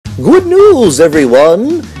Good news,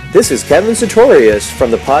 everyone! This is Kevin Sartorius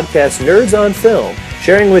from the podcast Nerds on Film,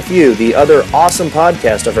 sharing with you the other awesome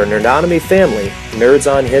podcast of our Nerdonomy family,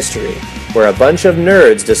 Nerds on History, where a bunch of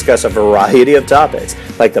nerds discuss a variety of topics,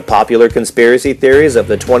 like the popular conspiracy theories of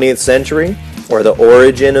the 20th century, or the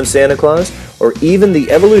origin of Santa Claus, or even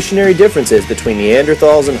the evolutionary differences between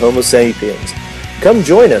Neanderthals and Homo sapiens. Come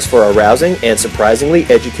join us for a rousing and surprisingly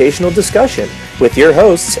educational discussion with your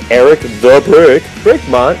hosts Eric the Brick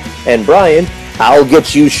Brickmont and Brian I'll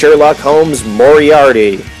Get You Sherlock Holmes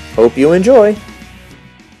Moriarty. Hope you enjoy.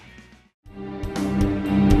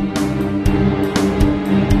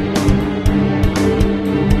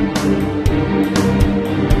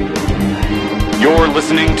 You're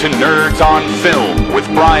listening to Nerds on Film with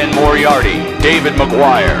Brian Moriarty, David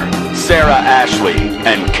McGuire, Sarah Ashley,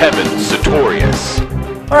 and Kevin Sartorius.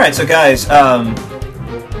 Alright, so guys,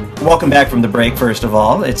 welcome back from the break, first of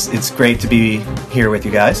all. It's great to be here with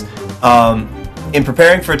you guys. In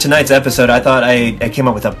preparing for tonight's episode, I thought I came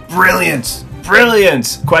up with a brilliant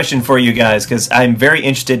question for you guys, because I'm very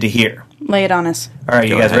interested to hear. Lay it on us. Alright,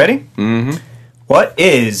 you guys ready? Mm-hmm. What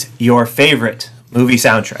is your favorite movie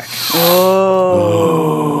soundtrack? Oh.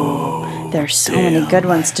 There's so many good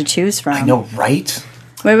ones to choose from. I know, right?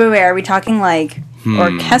 Wait. Are we talking like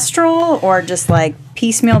orchestral or just like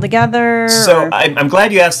piecemeal together? So I'm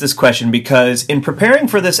glad you asked this question, because in preparing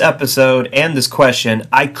for this episode and this question,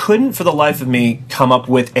 I couldn't for the life of me come up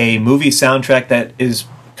with a movie soundtrack that is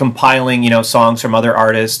compiling, songs from other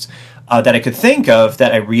artists that I could think of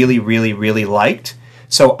that I really, really, really liked.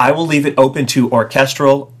 So I will leave it open to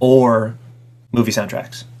orchestral or movie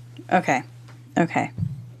soundtracks. Okay.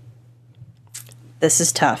 This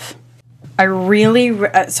is tough. I really...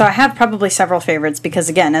 so I have probably several favorites because,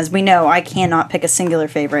 again, as we know, I cannot pick a singular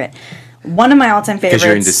favorite. One of my all-time favorites... Because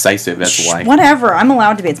you're indecisive, that's why. Whatever, I'm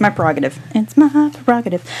allowed to be. It's my prerogative. It's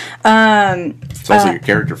also your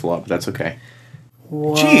character flaw, but that's okay.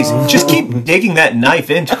 Whoa. Jeez, just keep digging that knife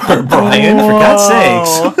into her, Brian, for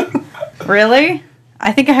God's sakes. Really?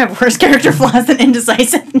 I think I have worse character flaws than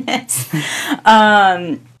indecisiveness.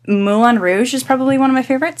 Moulin Rouge is probably one of my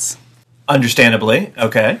favorites. Understandably,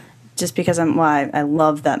 okay. Just because I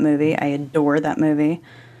love that movie. I adore that movie.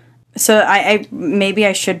 So maybe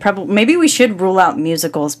we should rule out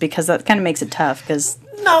musicals, because that kind of makes it tough.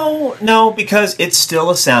 No, because it's still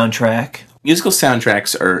a soundtrack. Musical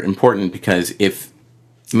soundtracks are important because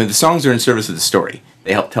the songs are in service of the story.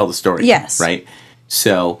 They help tell the story. Yes. Right?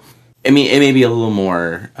 So, it may be a little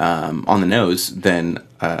more on the nose than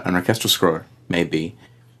an orchestral score may be.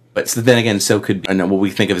 But then again, so could what we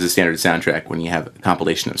think of as a standard soundtrack when you have a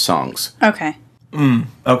compilation of songs. Okay.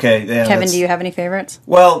 Okay. Yeah, Kevin, do you have any favorites?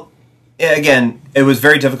 Well, again, it was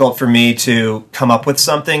very difficult for me to come up with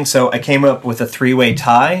something, so I came up with a three-way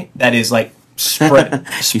tie that is like spread.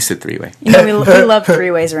 She said three-way. We love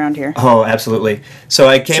three-ways around here. Oh, absolutely. So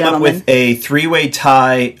I came up with a three-way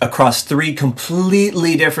tie across three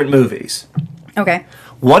completely different movies. Okay.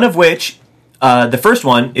 One of which... the first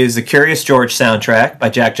one is the Curious George soundtrack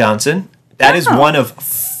by Jack Johnson. That is one of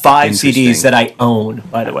 5 CDs that I own,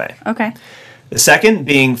 by the way. Okay. The second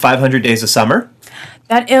being 500 Days of Summer.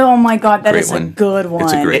 Oh my God, that is a good one.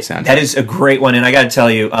 It's a great soundtrack. That is a great one, and I got to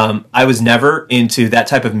tell you, I was never into that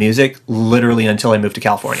type of music literally until I moved to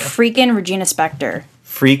California. Freaking Regina Spektor.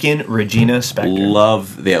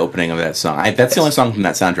 Love the opening of that song. That's the only song from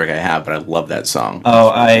that soundtrack I have, but I love that song.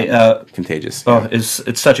 Contagious. Yeah.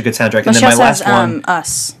 It's such a good soundtrack. Well, and then my last one,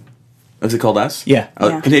 Us. Was it called Us? Yeah.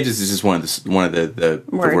 Yeah. Contagious is just one of the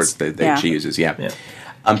words that she uses. Yeah.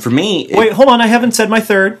 For me, wait, hold on. I haven't said my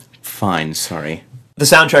third. Fine. Sorry. The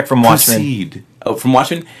soundtrack from Watchmen. Proceed. Oh, from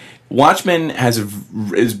Watchmen. Watchmen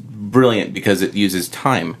is brilliant because it uses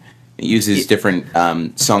time. It uses different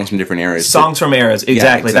songs from different eras. Songs from eras,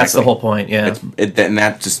 exactly. That's the whole point. Yeah, and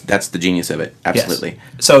that's the genius of it. Absolutely.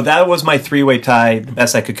 Yes. So that was my three-way tie, the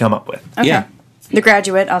best I could come up with. Okay. Yeah. The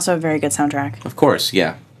Graduate, also a very good soundtrack. Of course,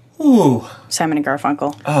 yeah. Ooh. Simon and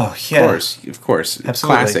Garfunkel. Oh yeah. Of course.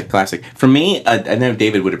 Absolutely. Classic. For me, I know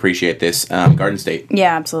David would appreciate this. Garden State.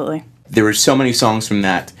 Yeah, absolutely. There were so many songs from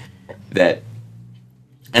that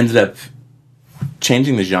ended up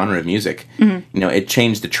changing the genre of music. Mm-hmm. It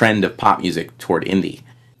changed the trend of pop music toward indie.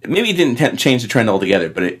 Maybe it didn't change the trend altogether,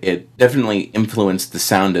 but it definitely influenced the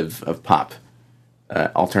sound of pop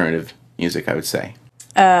alternative music, I would say.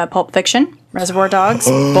 Pulp Fiction, Reservoir Dogs.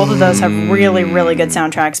 Both of those have really, really good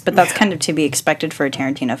soundtracks, but that's kind of to be expected for a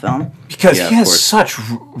Tarantino film. Because he has such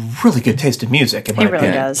really good taste in music, in my opinion. He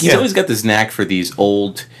really does. He's always got this knack for these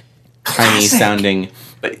old, tiny sounding...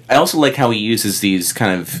 But I also like how he uses these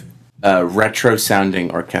kind of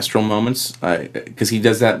retro-sounding orchestral moments, because he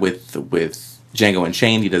does that with Django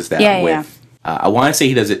Unchained. He does that Yeah, with. I want to say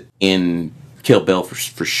he does it in Kill Bill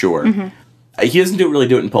for sure. He doesn't really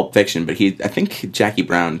do it in Pulp Fiction, but I think Jackie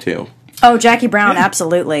Brown too. Oh, Jackie Brown,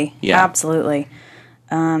 absolutely. Yeah. Absolutely.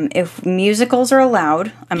 If musicals are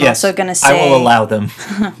allowed, I'm Yes, also going to say... I will allow them.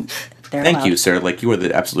 they're Thank allowed. you, sir. Like, you are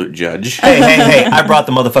the absolute judge. Hey, I brought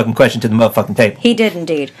the motherfucking question to the motherfucking table. He did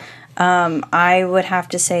indeed. I would have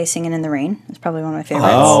to say Singin' in the Rain. It's probably one of my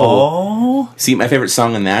favorites. Oh. See, my favorite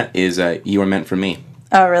song in that is You Are Meant for Me.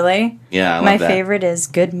 Oh, really? Yeah, I love my that. favorite is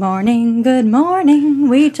Good Morning,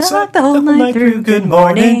 we talk So, the whole night through. Good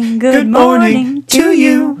morning to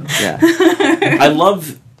you. Yeah. I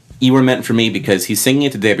love You Were Meant for Me because he's singing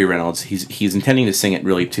it to Debbie Reynolds. He's intending to sing it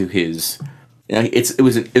really to his... it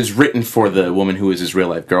was written for the woman who was his real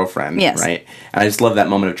life girlfriend, Yes. right? And I just love that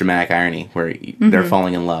moment of dramatic irony where they're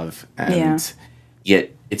falling in love, and yet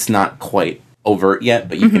it's not quite overt yet,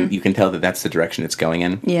 but you can tell that that's the direction it's going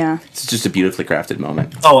in. Yeah. It's just a beautifully crafted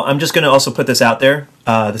moment. Oh, I'm just going to also put this out there.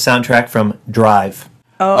 The soundtrack from Drive.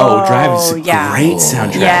 Oh, Drive is a yeah. great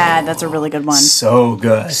soundtrack. Yeah, that's a really good one. So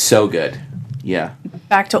good. So good. Yeah.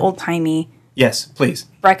 Back to old-timey. Yes, please.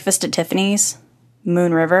 Breakfast at Tiffany's.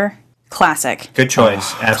 Moon River. Classic. Good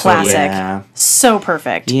choice. Absolutely. Classic. Yeah. So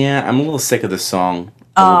perfect. Yeah, I'm a little sick of the song.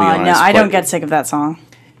 Oh, I'll be honest, no, I don't but get sick of that song.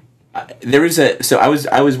 There is so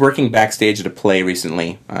I was working backstage at a play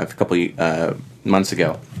recently, a couple months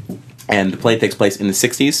ago, and the play takes place in the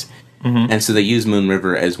 60s, and so they use Moon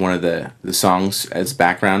River as one of the songs as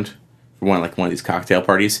background for one of these cocktail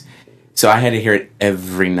parties. So I had to hear it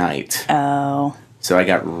every night. Oh. So I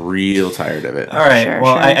got real tired of it. All right. Sure,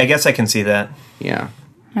 well, sure. I guess I can see that. Yeah.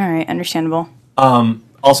 All right, understandable.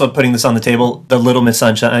 Also, putting this on the table, the Little Miss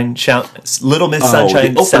Sunshine, Little Miss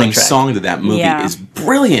Sunshine the opening soundtrack. song to that movie Yeah. is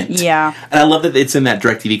brilliant. Yeah. And I love that it's in that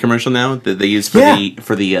DirecTV commercial now that they use for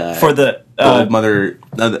the old mother.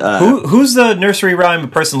 Who's the nursery rhyme? A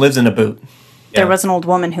person lives in a boot. There Yeah. was an old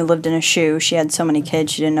woman who lived in a shoe. She had so many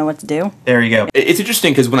kids, she didn't know what to do. There you go. It's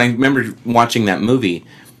interesting because when I remember watching that movie,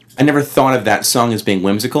 I never thought of that song as being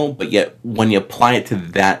whimsical, but yet when you apply it to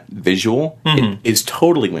that visual, it is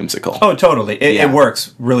totally whimsical. Oh, totally. It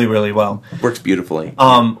works really, really well. Works beautifully.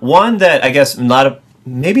 One that I guess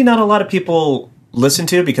maybe not a lot of people listen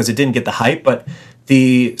to because it didn't get the hype, but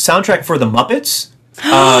the soundtrack for the Muppets,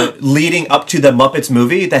 leading up to the Muppets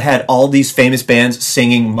movie that had all these famous bands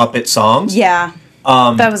singing Muppet songs. Yeah.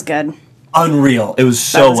 That was good. Unreal. It was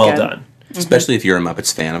so was well good. done. Especially if you're a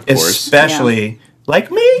Muppets fan, of course. Especially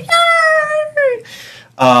like me.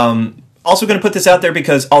 Also going to put this out there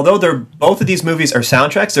because although both of these movies are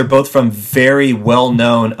soundtracks, they're both from very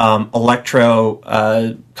well-known electro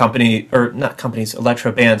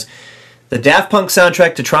electro bands. The Daft Punk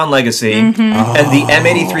soundtrack to Tron Legacy and the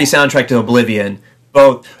M83 soundtrack to Oblivion.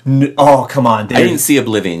 Both. Oh, come on. I didn't see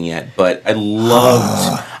Oblivion yet, but I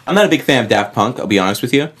loved... I'm not a big fan of Daft Punk, I'll be honest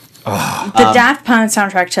with you. The Daft Punk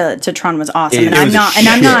soundtrack to Tron was awesome, It was I'm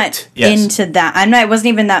not shit. Yes. into that. I wasn't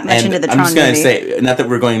even that much into the Tron I'm just going to movie. say, not that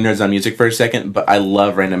we're going nerds on music for a second, but I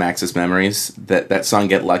love Random Access Memories. That song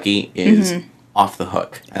 "Get Lucky" is off the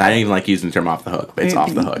hook, and I don't even like using the term "off the hook," but it's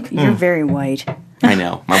off the hook. You're very white. I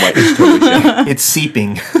know my wife is totally shit. It's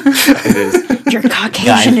seeping. It is. You're Caucasian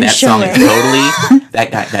Guys, and that show song it. is totally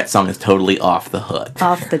that song is totally off the hook.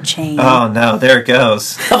 Off the chain. Oh, no. There it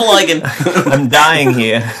goes. I'm liking. I'm dying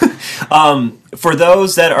here. For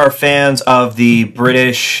those that are fans of the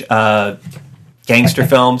British gangster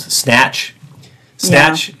films, Snatch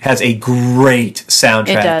has a great soundtrack.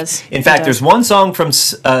 It does. In fact, there's one song from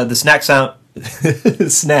the Snatch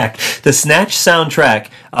soundtrack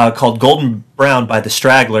called Golden Brown by the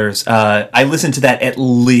Stragglers. I listen to that at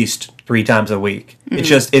least 3 times a week. It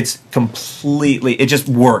just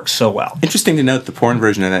works so well. Interesting to note, the porn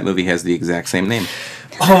version of that movie has the exact same name.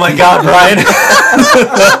 Oh my God, Brian.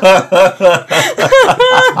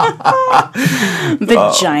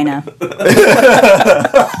 Vagina.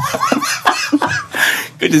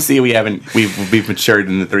 Good to see we've matured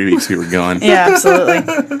in the 3 weeks we were gone. Yeah, absolutely.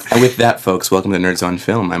 And with that, folks, welcome to Nerds on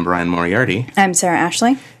Film. I'm Brian Moriarty. I'm Sarah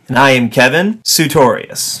Ashley. And I am Kevin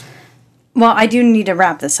Sutorius. Well, I do need to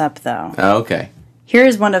wrap this up, though. Oh, okay. Here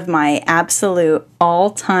is one of my absolute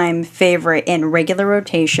all-time favorite in regular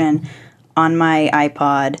rotation on my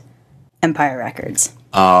iPod, Empire Records.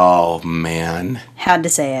 Oh, man. Had to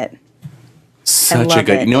say it. Such a love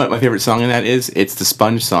good... it. You know what my favorite song in that is? It's the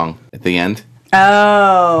Sponge song at the end.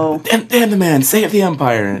 Oh. Damn the man, save the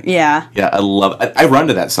Empire. Yeah. Yeah, I love it. I run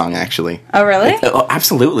to that song, actually. Oh, really? Oh,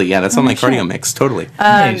 absolutely. Yeah, that's on my cardio shit. mix. Totally.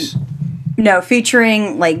 Nice. No,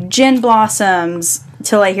 featuring, like, Gin Blossoms,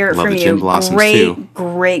 Till I Hear It Love From the You. Gin Blossoms, great, too.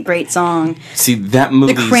 great song. See, that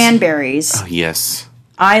movie... The Cranberries. Oh, yes.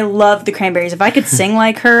 I love the Cranberries. If I could sing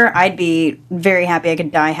like her, I'd be very happy. I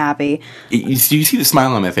could die happy. You see the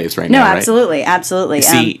smile on my face right No, now, right? absolutely.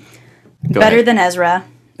 See, Better Than Ezra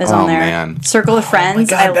is on there. Man. Circle of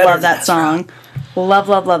Friends. God, I Better love Than that song.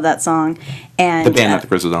 Love that song. And the band, not the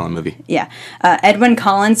Chris O'Donnell movie. yeah. Edwin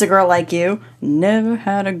Collins, A Girl Like You. Never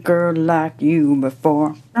had a girl like you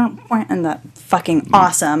before. And that fucking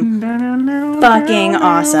awesome. Fucking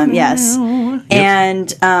awesome, yes. Yep.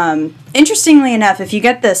 And interestingly enough, if you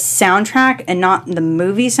get the soundtrack and not the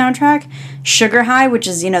movie soundtrack, Sugar High, which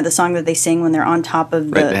is, the song that they sing when they're on top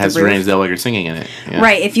of Right, it has the roof. Renee Zellweger singing in it. Yeah.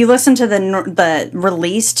 Right, if you listen to the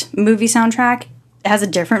released movie soundtrack, it has a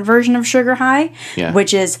different version of Sugar High,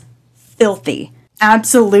 which is filthy.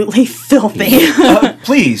 Absolutely filthy.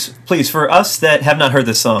 Please, for us that have not heard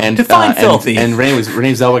this song, And define filthy. And Renee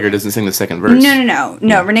Zellweger doesn't sing the second verse. No.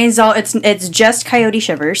 Renee it's just Coyote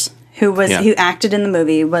Shivers who acted in the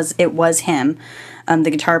movie. It was him, the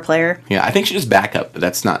guitar player. Yeah, I think she just backup,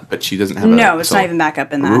 but she doesn't have No, it's not even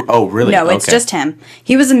backup in that. Oh, really? No, it's Okay. just him.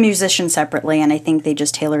 He was a musician separately, and I think they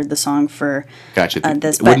just tailored the song for Gotcha.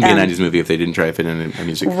 this. It wouldn't be a 90s movie if they didn't try to fit in a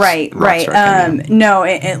music. Right. rock star cameo.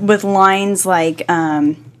 No, with lines like,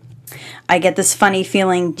 I get this funny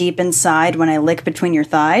feeling deep inside when I lick between your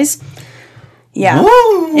thighs. Yeah.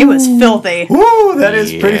 Woo! It was filthy. Woo, that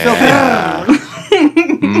is pretty filthy.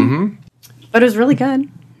 But it was really good.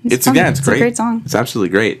 It's fun. great. It's a great song. It's absolutely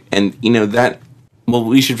great. And that. Well,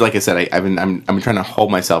 we should, like I said, I'm trying to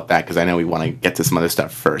hold myself back because I know we want to get to some other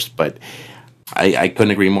stuff first. But I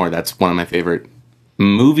couldn't agree more. That's one of my favorite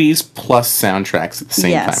movies plus soundtracks at the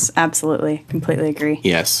same time. Yes, absolutely, completely agree.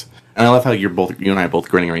 Yes, and I love how you and I are both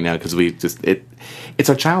grinning right now because it's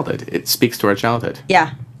our childhood. It speaks to our childhood.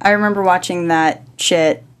 Yeah, I remember watching that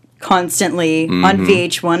shit constantly on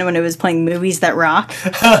VH1 when it was playing Movies That Rock.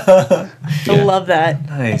 I love that.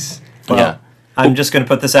 Nice. Well, I'm just going to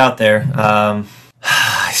put this out there.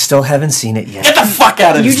 I still haven't seen it yet. Get the fuck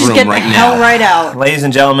out of You this just room get right the now. hell right out. Ladies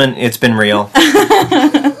and gentlemen, it's been real.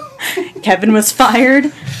 Kevin was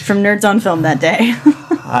fired from Nerds on Film that day.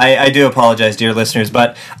 I do apologize, dear listeners,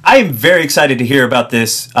 but I am very excited to hear about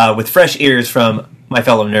this with fresh ears from my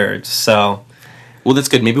fellow nerds. So, Well, that's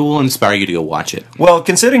good. Maybe we'll inspire you to go watch it. well,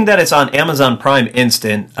 considering that it's on Amazon Prime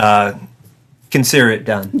Instant, consider it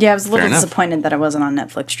done. Yeah, I was a little Fair enough. disappointed that it wasn't on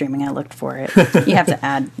Netflix streaming. I looked for it. You have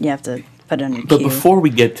to put it on your But queue. before we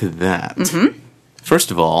get to that,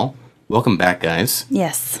 first of all, welcome back, guys.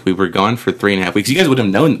 Yes. We were gone for 3.5 weeks. You guys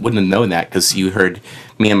wouldn't have known that because you heard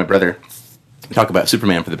me and my brother talk about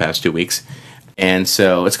Superman for the past 2 weeks, and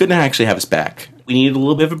so it's good to actually have us back. We needed a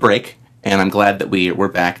little bit of a break, and I'm glad that we're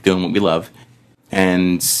back doing what we love.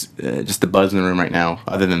 And just the buzz in the room right now,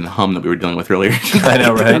 other than the hum that we were dealing with earlier, I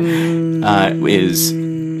know, right? is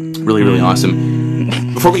really, really awesome.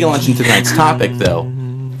 Before we launch into tonight's topic, though,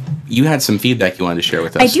 you had some feedback you wanted to share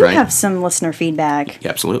with us, I do right? have some listener feedback. Yeah,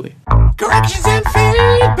 absolutely. Corrections and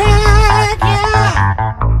feedback,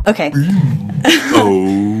 yeah. Okay.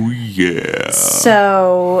 Oh, yeah.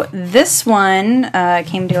 So this one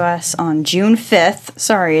came to us on June 5th.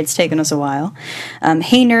 Sorry, it's taken us a while.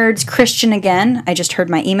 Hey nerds, Christian again. I just heard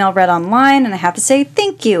my email read online and I have to say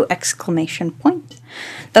thank you! Exclamation point.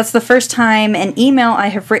 That's the first time an email I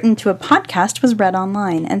have written to a podcast was read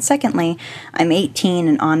online. And secondly, I'm 18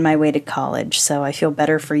 and on my way to college, so I feel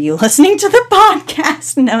better for you listening to the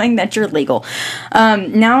podcast, knowing that you're legal.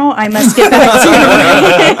 Now I must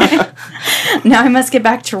get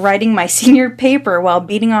back to writing my senior paper while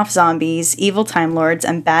beating off zombies, evil time lords,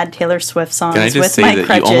 and bad Taylor Swift songs Can I just with say my that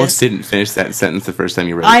crutches. you almost didn't finish that sentence the first time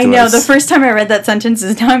you read it I to know, us. the first time I read that sentence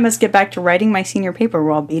is now I must get back to writing my senior paper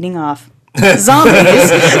while beating off zombies.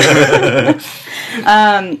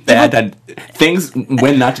 That things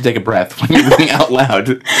when not to take a breath when you're reading out loud.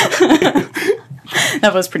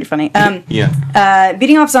 That was pretty funny. Yeah.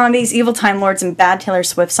 Beating off zombies, evil time lords, and bad Taylor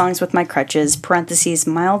Swift songs with my crutches, parentheses,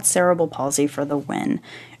 mild cerebral palsy for the win.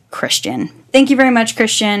 Christian. Thank you very much,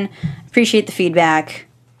 Christian. Appreciate the feedback.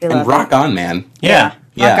 We love And rock it. on, man. Yeah.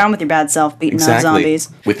 Rock on with your bad self beating off zombies.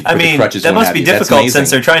 With I the mean, crutches that and what must have be you. That's difficult amazing. since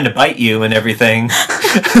they're trying to bite you and everything. And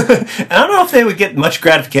I don't know if they would get much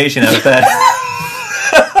gratification out of that.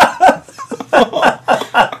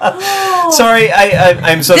 Sorry,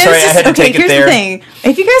 I'm so sorry. I had to take it there. Here's the thing.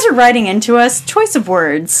 If you guys are writing into us, choice of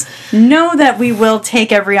words, know that we will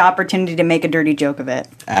take every opportunity to make a dirty joke of it.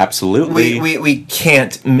 Absolutely. We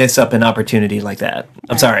can't miss up an opportunity like that.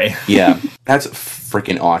 I'm sorry. Yeah. That's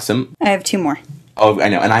freaking awesome. I have two more. Oh, I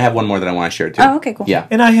know. And I have one more that I want to share, too. Oh, okay, cool. Yeah.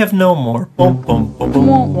 And I have no more. Boom, boom, boom,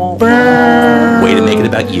 boom. Way to make it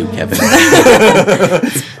about you, Kevin.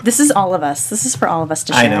 This is all of us. This is for all of us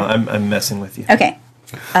to share. I know. I'm messing with you. Okay.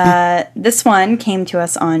 This one came to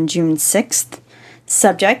us on June 6th.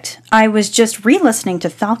 Subject, I was just re-listening to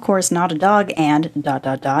Falcor's Not a Dog and ...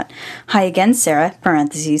 Hi again, Sarah,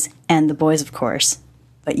 parentheses, and the boys, of course.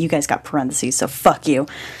 But you guys got parentheses, so fuck you.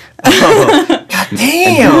 God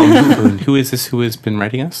damn! Who is this who has been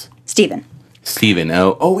writing us? Stephen. Stephen.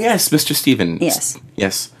 Oh yes, Mr. Stephen. Yes.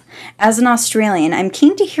 Yes. As an Australian, I'm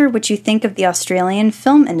keen to hear what you think of the Australian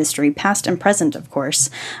film industry, past and present, of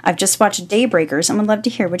course. I've just watched Daybreakers and would love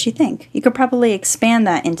to hear what you think. You could probably expand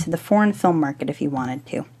that into the foreign film market if you wanted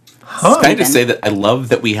to. Can I just say that I love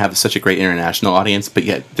that we have such a great international audience, but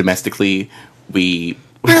yet domestically we're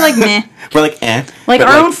like meh. We're like eh. Like but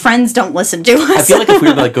our own friends don't listen to us. I feel like if we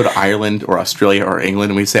were to like go to Ireland or Australia or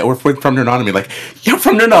England and we say, "Oh, we're from Nerdonomy," like, "You're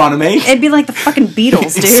from Nerdonomy." It'd be like the fucking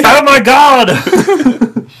Beatles, dude. Oh my god!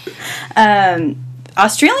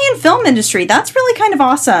 Australian film industry, that's really kind of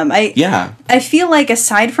awesome. I feel like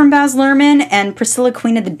aside from Baz Luhrmann and Priscilla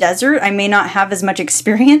Queen of the Desert, I may not have as much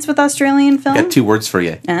experience with Australian film. Got two words for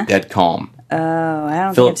you. Dead calm. Oh,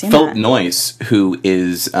 I don't think I've seen Philip that. Noyce, who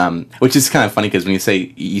is, which is kind of funny because when you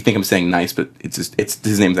think I'm saying nice, but it's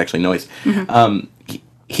his name's actually Noyce.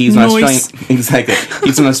 He's an Australian, exactly.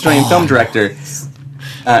 He's an Australian film director,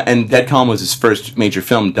 and Dead Calm was his first major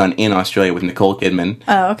film done in Australia with Nicole Kidman.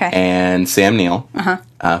 Oh, okay. And Sam Neill,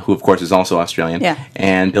 who of course is also Australian. Yeah.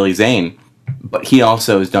 And Billy Zane. But he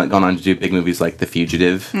also has gone on to do big movies like The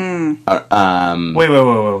Fugitive. Wait.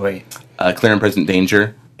 Clear and Present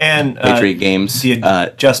Danger. And Patriot Games. The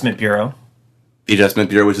Adjustment Bureau. The Adjustment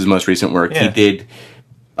Bureau was his most recent work. Yeah. He did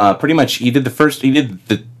he did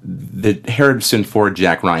the Harrison Ford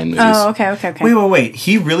Jack Ryan movies. Oh, okay. Wait.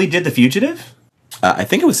 He really did The Fugitive? I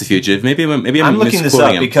think it was The Fugitive. Maybe I'm looking this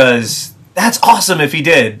misquoting up him. because that's awesome if he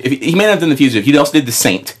did. He may not have done The Fugitive. He also did The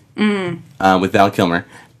Saint with Val Kilmer.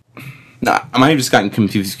 No, I might have just gotten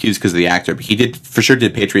confused because of the actor, but he did for sure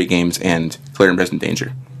did Patriot Games and Clear and Present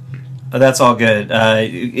Danger. That's all good.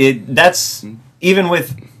 That's even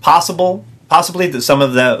with possibly some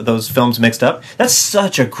of those films mixed up. That's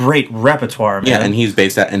such a great repertoire, man. Yeah, and he's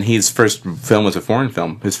based and his first film was a foreign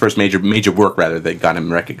film. His first major work rather that got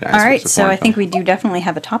him recognized. All right, was a so foreign I think film. we do definitely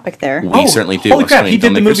have a topic there. We certainly do. Holy crap! He Australian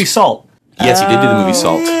did the filmmakers. movie Salt. Yes, he did do the movie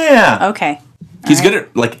Salt. Yeah. Okay. He's good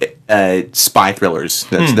at like spy thrillers.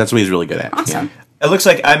 That's what he's really good at. Awesome. Yeah. It looks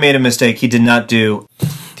like I made a mistake. He did not do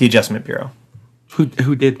The Adjustment Bureau.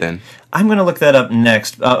 Who did then? I'm going to look that up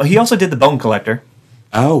next. He also did The Bone Collector.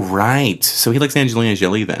 Oh, right. So he likes Angelina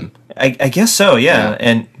Jolie then. I guess so, yeah.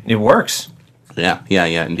 And it works. Yeah,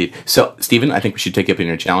 indeed. So, Stephen, I think we should take up in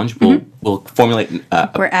your challenge. We'll formulate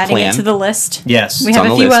We're adding plan. it to the list. Yes. We It's have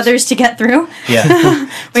on a the few list. others to get through. Yeah.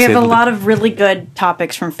 We have Say a the- lot of really good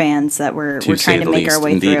topics from fans that we're say trying to the make our least.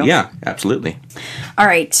 way Indeed. through. Yeah, absolutely. All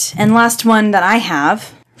right, and last one that I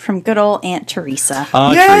have from good old Aunt Teresa.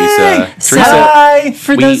 Oh, Yay! Teresa. So- Teresa, Hi!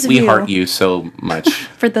 For those of we you, heart you so much.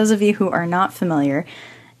 for those of you who are not familiar,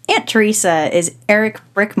 Aunt Teresa is Eric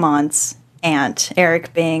Brickmont's aunt.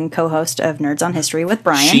 Eric being co-host of Nerds on History with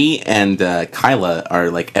Brian. She and Kyla are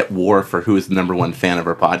like at war for who is the number one fan of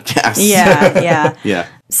our podcast. Yeah. Yeah.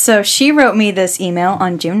 So she wrote me this email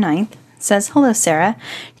on June 9th. It says, "Hello, Sarah.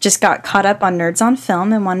 Just got caught up on Nerds on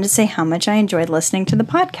Film and wanted to say how much I enjoyed listening to the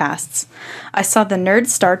podcasts. I saw the new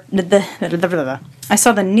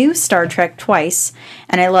Star Trek twice,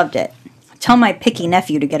 and I loved it. Tell my picky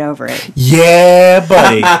nephew to get over it." Yeah,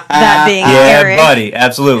 buddy. That being Yeah, Eric, buddy.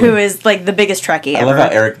 Absolutely. who is like the biggest Trekkie I ever. love how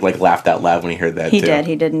Eric like laughed out loud when he heard that. He too.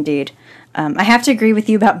 did indeed. I have to agree with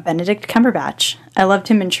you about Benedict Cumberbatch. I loved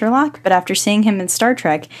him in Sherlock, but after seeing him in Star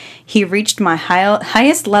Trek, he reached my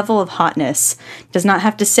highest level of hotness. Does not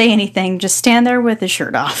have to say anything, just stand there with his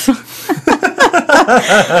shirt off.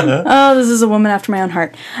 Oh, this is a woman after my own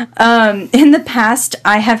heart. In the past,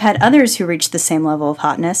 I have had others who reached the same level of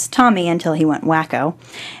hotness. Tommy, until he went wacko,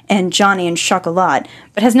 and Johnny and Chocolat,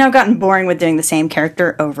 but has now gotten boring with doing the same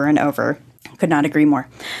character over and over. Could not agree more.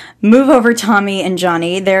 Move over, Tommy and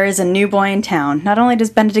Johnny. There is a new boy in town. Not only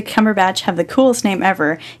does Benedict Cumberbatch have the coolest name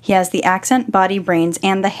ever, he has the accent, body, brains,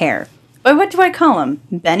 and the hair. But what do I call him?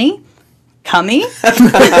 Benny? Cummy?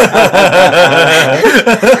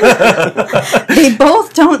 They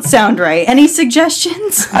both don't sound right. Any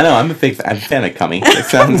suggestions? I know. I'm a fan of Cummy. It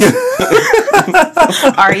sounds.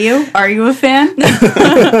 Are you? Are you a fan?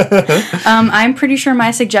 I'm pretty sure my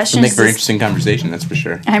suggestion Make is for just, interesting conversation. That's for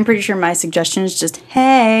sure. I'm pretty sure my suggestion is just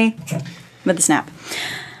hey with a snap.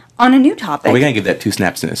 On a new topic. Oh, we gotta give that 2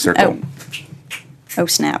 snaps in a circle. Oh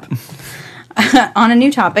snap. On a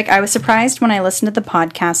new topic, I was surprised when I listened to the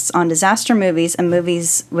podcasts on disaster movies and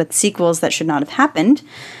movies with sequels that should not have happened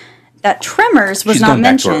that Tremors was She's not going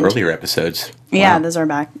back to mentioned. our earlier episodes. Yeah, Wow. those are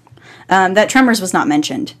back. That Tremors was not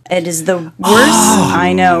mentioned. It is the worst.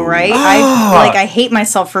 I know, right? I hate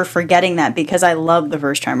myself for forgetting that because I love the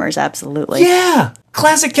first Tremors. Absolutely. Yeah,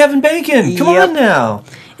 classic Kevin Bacon. Come on now.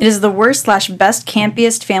 It is the worst / best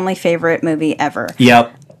campiest family favorite movie ever.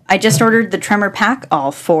 Yep. I just ordered the Tremor pack,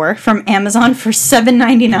 all 4, from Amazon for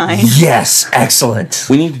 $7.99. Yes, excellent.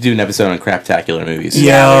 We need to do an episode on craptacular movies.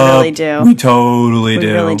 Yeah, we really do. We totally do.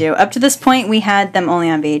 We really do. Up to this point, we had them only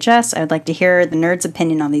on VHS. I would like to hear the nerd's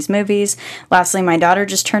opinion on these movies. Lastly, my daughter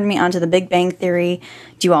just turned me onto The Big Bang Theory.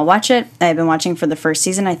 Do you all watch it? I've been watching for the first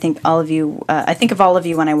season. I think of all of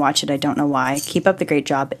you when I watch it. I don't know why. Keep up the great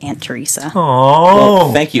job, Aunt Teresa. Oh,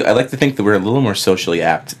 Well, thank you. I like to think that we're a little more socially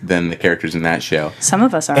apt than the characters in that show. Some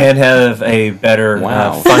of us are. and have a better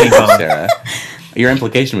Wow, funny bone. Sarah. Your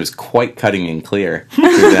implication was quite cutting and clear through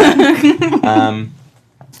that.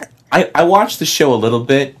 I watched the show a little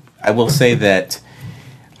bit. I will say that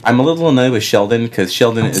I'm a little annoyed with Sheldon because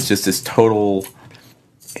Sheldon is just this total.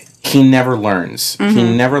 He never learns. He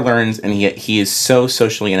never learns, and he is so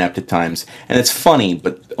socially inept at times. And it's funny,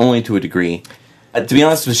 but only to a degree. To be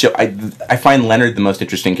honest with the show, I find Leonard the most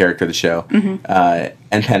interesting character of the show.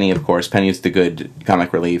 And Penny, of course. Penny is the good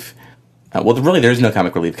comic relief. Well, really, there's no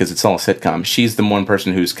comic relief because it's all a sitcom. She's the one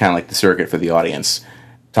person who's kind of like the surrogate for the audience,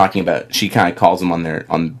 talking about. She kind of calls them on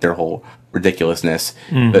their whole ridiculousness.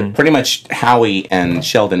 But pretty much Howie and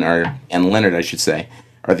Sheldon and Leonard, I should say,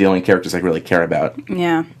 are the only characters I really care about.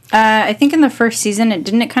 Yeah. I think in the first season,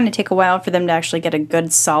 it kind of take a while for them to actually get a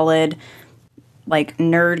good, solid, like,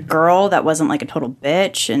 nerd girl that wasn't, like, a total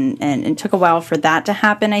bitch, and it took a while for that to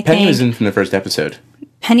happen, I think. Penny was in from the first episode.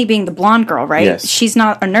 Penny being the blonde girl, right? Yes. She's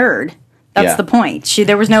not a nerd. That's Yeah. the point.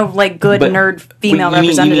 There was no, like, good But nerd female you mean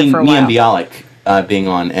representative for a while. Nia Bialik being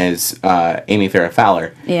on as Amy Farrah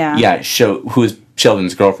Fowler. Yeah. Yeah, who is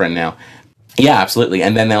Sheldon's girlfriend now. Yeah, absolutely.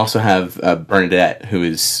 And then they also have Bernadette, who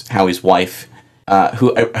is Howie's wife,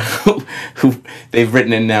 who they've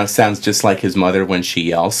written in now sounds just like his mother when she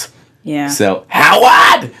yells. Yeah. So,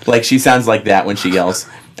 Howard! Like, she sounds like that when she yells.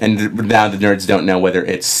 And now the nerds don't know whether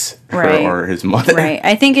it's her or his mother. Right.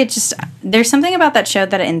 I think there's something about that show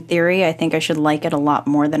that in theory, I think I should like it a lot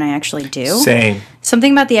more than I actually do. Same.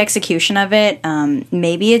 Something about the execution of it,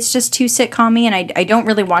 maybe it's just too sitcom-y, and I don't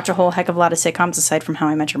really watch a whole heck of a lot of sitcoms aside from How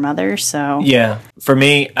I Met Your Mother, so... Yeah. For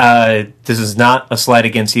me, this is not a slight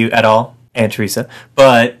against you at all, Aunt Teresa,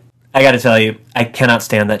 but I gotta tell you, I cannot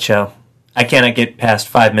stand that show. I cannot get past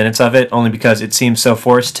 5 minutes of it, only because it seems so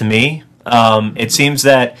forced to me. It seems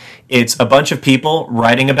that it's a bunch of people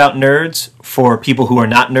writing about nerds for people who are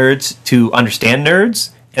not nerds to understand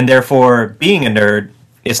nerds, and therefore being a nerd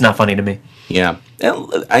is not funny to me. Yeah.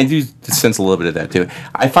 I do sense a little bit of that, too.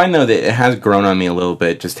 I find, though, that it has grown on me a little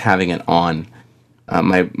bit just having it on.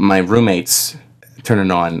 My roommates turn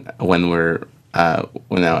it on when we're,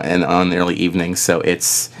 and on the early evenings, so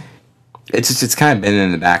it's kind of been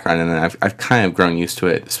in the background, and I've kind of grown used to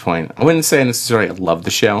it at this point. I wouldn't say necessarily I love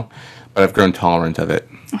the show, but I've grown tolerant of it.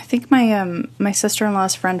 I think my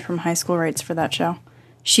sister-in-law's friend from high school writes for that show.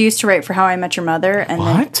 She used to write for How I Met Your Mother, and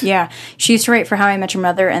What? she used to write for How I Met Your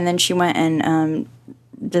Mother, and then she went and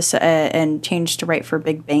changed to write for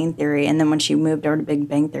Big Bang Theory, and then when she moved over to Big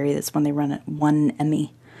Bang Theory, that's when they won an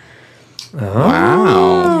Emmy.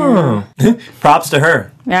 Wow. Props to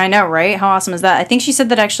her. Yeah, I know, right? How awesome is that? I think she said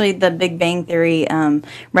that actually the Big Bang Theory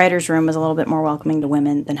writer's room was a little bit more welcoming to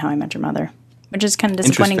women than How I Met Your Mother, which is kind of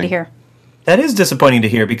disappointing to hear. That is disappointing to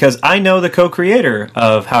hear because I know the co-creator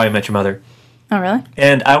of How I Met Your Mother. Oh, really?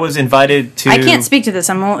 And I was invited to... I can't speak to this.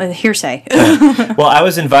 I'm hearsay. Well, I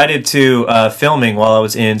was invited to filming while I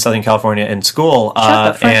was in Southern California in school.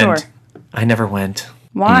 Shut the front and door. I never went.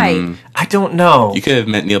 Why? I don't know. You could have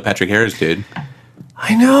met Neil Patrick Harris, dude.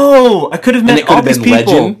 I know. I could have And met it could all have these been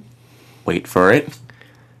people. Legend. Wait for it.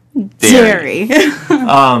 Dairy.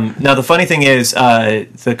 Now, the funny thing is,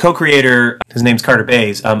 the co-creator, his name's Carter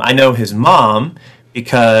Bays. I know his mom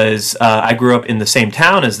because I grew up in the same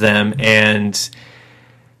town as them, and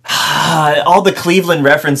all the Cleveland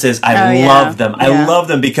references, I love them. Yeah. I love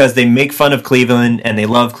them because they make fun of Cleveland, and they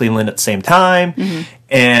love Cleveland at the same time. Mm-hmm.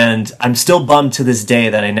 And I'm still bummed to this day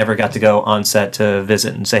that I never got to go on set to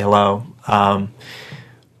visit and say hello.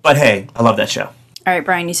 But hey, I love that show. All right,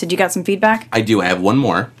 Brian, you said you got some feedback? I do. I have one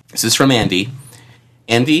more. This is from Andy.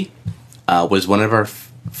 Andy was one of our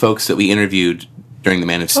folks that we interviewed during the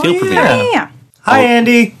Man of Steel premiere. Yeah. Hi,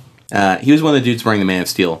 Andy. He was one of the dudes wearing the Man of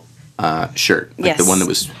Steel shirt. Like Yes. the one that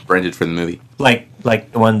was branded for the movie. Like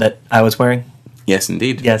the one that I was wearing? Yes,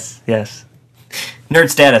 indeed. Yes. Nerd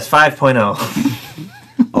status 5.0.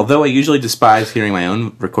 Although I usually despise hearing my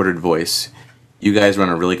own recorded voice, you guys run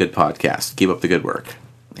a really good podcast. Keep up the good work.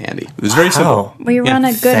 Andy. It was very simple. We run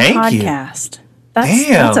a good thank you. podcast.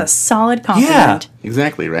 That's a solid compliment. Yeah.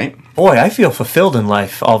 Exactly, right? Boy, I feel fulfilled in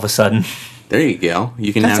life all of a sudden. There you go.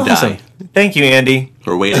 You can That's now awesome. die. Thank you, Andy.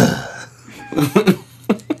 Or waiting.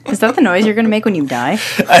 Is that the noise you're going to make when you die?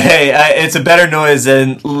 Hey, it's a better noise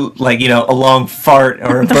than, like, a long fart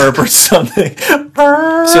or a burp or something.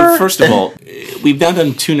 So, first of all, we've now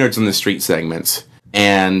done 2 Nerds on the Street segments.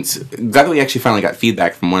 And glad that we actually finally got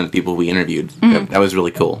feedback from one of the people we interviewed. That was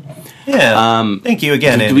really cool. Yeah. Thank you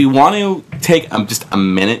again, Do Andy. we want to take just a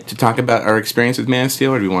minute to talk about our experience with Man of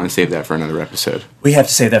Steel, or do we want to save that for another episode? We have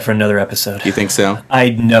to save that for another episode. You think so? I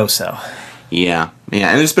know so. Yeah.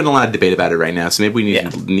 And there's been a lot of debate about it right now, so maybe we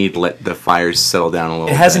need to let the fires settle down a little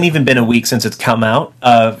bit. It hasn't even been a week since it's come out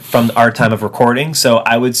from our time of recording, so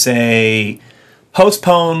I would say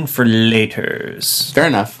postpone for laters. Fair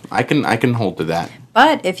enough. I can hold to that.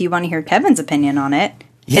 But if you want to hear Kevin's opinion on it,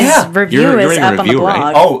 Yeah. his review You're is in a up on the review, blog.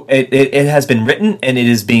 right? Oh, it has been written, and it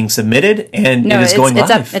is being submitted, and No, it is going it's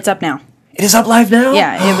live. up. It's up now. It is up live now?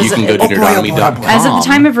 Yeah, it was. You can go to nerdonomy.com. As of the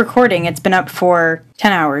time of recording, it's been up for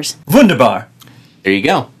 10 hours. Wunderbar. There you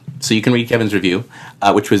go. So you can read Kevin's review,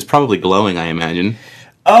 which was probably glowing, I imagine.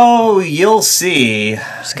 Oh, you'll see.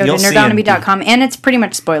 Just go to nerdonomy.com, and it's pretty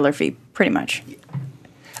much spoiler-free. Pretty much.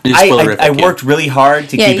 It's I spoilerific, worked really hard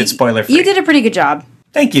to keep it spoiler-free. You did a pretty good job.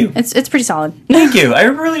 Thank you. It's pretty solid. Thank you. I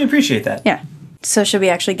really appreciate that. Yeah. So should we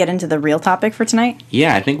actually get into the real topic for tonight?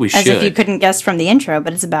 Yeah, I think we As should. if you couldn't guess from the intro,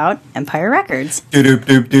 but it's about Empire Records.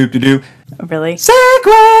 Do-do-do-do-do-do. Really?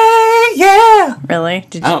 Segway! Yeah! Really?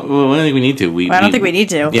 Did you? Oh, well, I don't think we need to. I don't think we need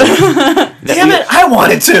to. Yeah. Damn it! I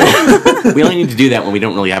wanted to! We only need to do that when we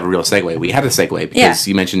don't really have a real segue. We had a segue because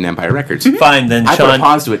you mentioned Empire Records. Fine, then, I put a Sean.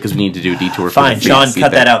 pause to it because we need to do a detour. Fine, for Sean,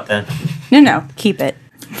 cut that out then. No, keep it.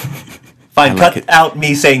 Fine, like cut it. out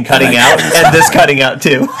me saying cutting out, and this cutting out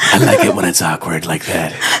too. I like it when it's awkward like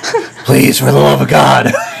that. Please, for the love of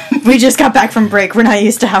God. We just got back from break. We're not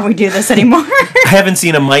used to how we do this anymore. I haven't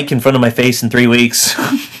seen a mic in front of my face in 3 weeks.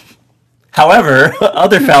 However,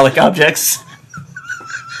 other phallic objects.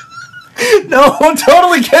 No, I'm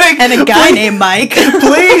totally kidding. And a guy Please- named Mike.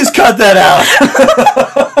 Please cut that out.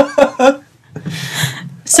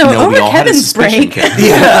 So No, we over all had a Kevin's suspicion, break, Kevin.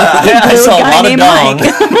 Yeah, I saw a guy lot of named dong.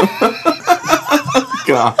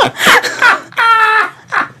 God.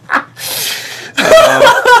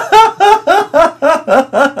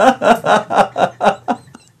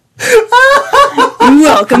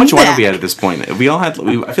 welcome How much wine back. have we had at this point? I feel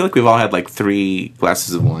like we've all had like 3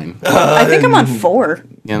 glasses of wine. I think I'm on 4.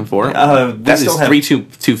 Yeah, 4. we That still is have- 3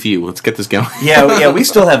 too few. Let's get this going. Yeah, we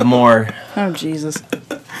still have more. Oh, Jesus.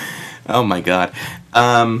 Oh my God.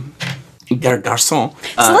 Garçon.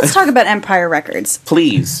 So let's talk about Empire Records.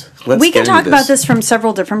 Please. Let's We can get talk into about this from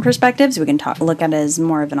several different perspectives. We can look at it as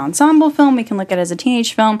more of an ensemble film. We can look at it as a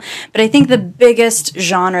teenage film. But I think the biggest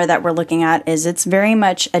genre that we're looking at is it's very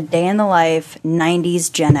much a day in the life 90s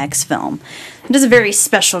Gen X film. It is a very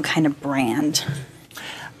special kind of brand.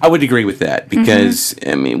 I would agree with that because,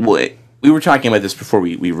 I mean, we were talking about this before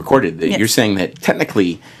we recorded. That Yes. You're saying that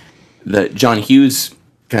technically the John Hughes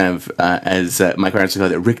kind of, as Mike Ryan's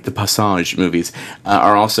called it, Rick de Passage movies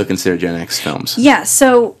are also considered Gen X films. Yeah,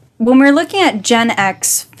 so when we're looking at Gen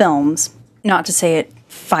X films, not to say it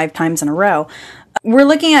 5 times in a row, we're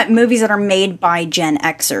looking at movies that are made by Gen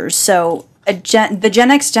Xers. So the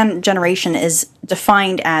Gen X generation is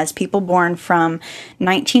defined as people born from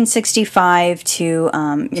 1965 to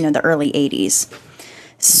the early 80s.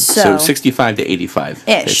 So 65 to 85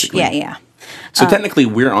 ish, basically. yeah. So technically,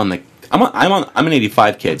 we're on the. I'm an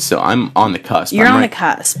 85 kid, so I'm on the cusp. You're I'm on right- the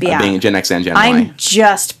cusp, of yeah. being Gen X and Gen Y. I'm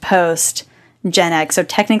just post Gen X, so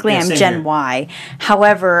technically I'm same Gen here. Y.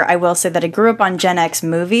 However, I will say that I grew up on Gen X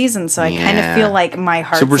movies, and so I kind of Yeah. feel like my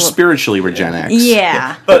heart. So we're Gen X.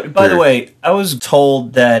 Yeah. But by the way, I was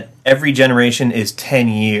told that every generation is 10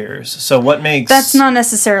 years. So what makes... That's not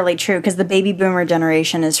necessarily true because the baby boomer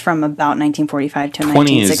generation is from about 1945 to 20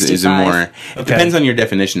 1965. is a more. It Okay. depends on your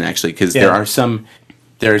definition, actually, because Yeah.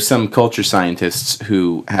 there are some culture scientists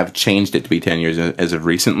who have changed it to be 10 years as of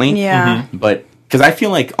recently. Yeah. But because I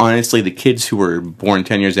feel like honestly, the kids who were born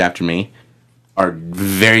 10 years after me are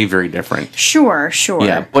very, very different. Sure.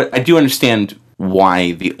 Yeah, but I do understand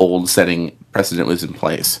why the old setting precedent was in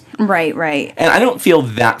place. Right. And I don't feel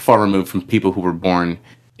that far removed from people who were born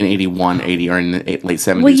in 81, 80, or in the late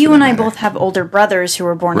 70s. Well, you for and that I matter. both have older brothers who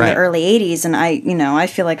were born in Right. the early 80s, and I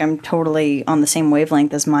feel like I'm totally on the same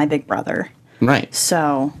wavelength as my big brother. Right.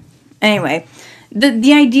 So, anyway,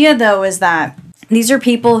 the idea though is that these are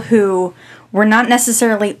people who were not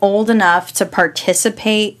necessarily old enough to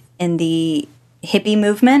participate in the hippie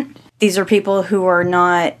movement. These are people who are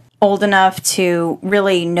not old enough to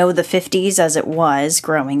really know the 50s as it was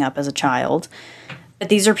growing up as a child. But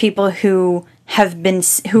these are people who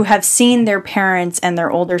have seen their parents and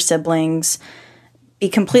their older siblings be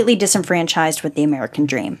completely disenfranchised with the American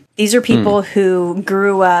dream. These are people who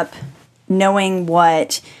grew up knowing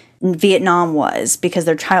what Vietnam was because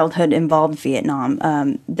their childhood involved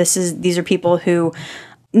Vietnam. These are people who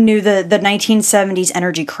knew the 1970s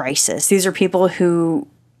energy crisis. These are people who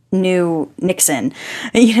knew Nixon.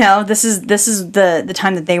 This is the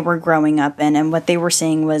time that they were growing up in, and what they were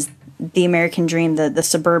seeing was the American dream, the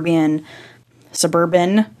suburban.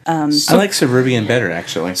 I like Suburban better,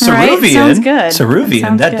 actually. Ceruvian. Right? Sounds good.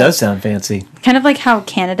 Ceruvian. That does sound fancy. Kind of like how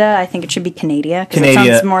Canada, I think it should be Canada, because it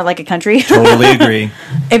Canada. sounds more like a country. Totally agree.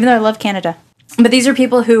 Even though I love Canada. But these are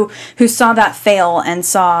people who saw that fail and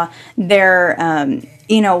saw their,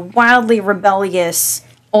 wildly rebellious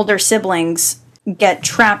older siblings get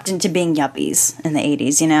trapped into being yuppies in the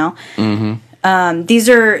 80s, Mm-hmm. These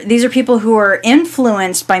are people who are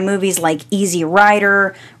influenced by movies like Easy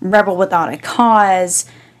Rider, Rebel Without a Cause,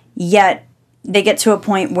 yet they get to a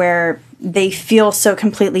point where they feel so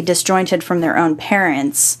completely disjointed from their own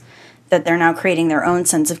parents that they're now creating their own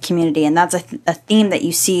sense of community. And that's a theme that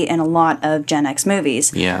you see in a lot of Gen X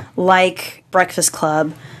movies. Yeah. Like Breakfast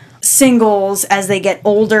Club, Singles, as they get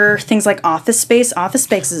older, things like Office Space. Office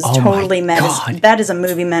Space is totally meant. That is a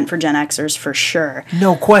movie meant for Gen Xers for sure.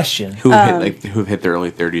 No question. Who've hit their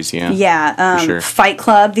early 30s, yeah. Yeah, for sure. Fight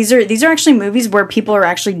Club. These are actually movies where people are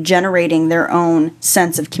actually generating their own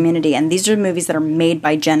sense of community, and these are movies that are made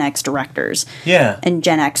by Gen X directors. Yeah. And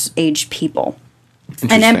Gen X age people.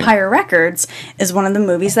 And Empire Records is one of the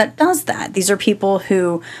movies that does that. These are people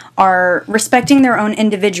who are respecting their own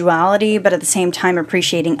individuality, but at the same time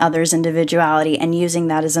appreciating others' individuality and using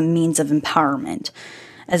that as a means of empowerment,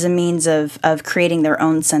 as a means of creating their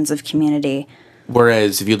own sense of community.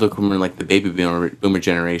 Whereas if you look more like the baby boomer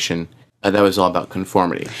generation, that was all about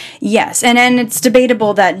conformity. Yes, and it's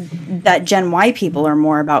debatable that Gen Y people are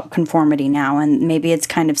more about conformity now, and maybe it's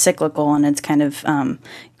kind of cyclical and it's kind of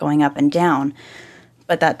going up and down.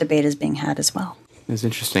 But that debate is being had as well. That's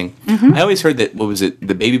interesting. Mm-hmm. I always heard that,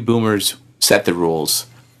 the baby boomers set the rules,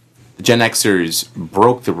 the Gen Xers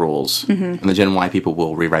broke the rules, and the Gen Y people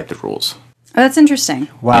will rewrite the rules. Oh, that's interesting.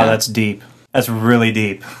 Wow, Yeah. That's deep. That's really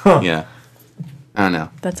deep. Yeah. I don't know.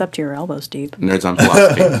 That's up to your elbows deep. Nerds on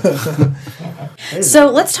philosophy. So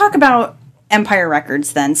let's talk about Empire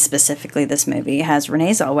Records then, specifically this movie. It has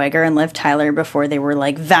Renee Zellweger and Liv Tyler before they were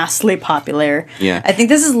vastly popular. Yeah. I think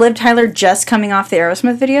this is Liv Tyler just coming off the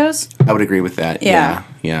Aerosmith videos. I would agree with that. Yeah.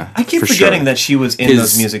 Yeah. I keep for forgetting sure. that she was in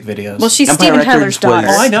those music videos. Well, she's Empire Steven Records Tyler's daughter.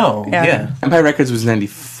 was- Oh, I know. Yeah. Empire Records was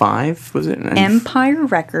 95, was it? Empire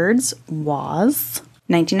Records was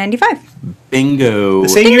 1995. Bingo. The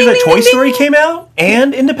same year that Toy Story came out,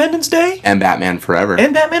 and Independence Day, And Batman Forever.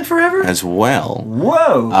 and Batman Forever. as well.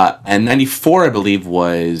 Whoa. And 94, I believe,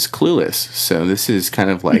 was Clueless. So this is kind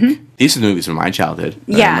of like, these are the movies from my childhood.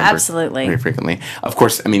 that I Yeah, remember absolutely. Very frequently. Of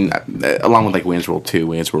course, I mean, along with Wayne's World 2,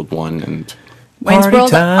 Wayne's World 1, and... Wayne's Party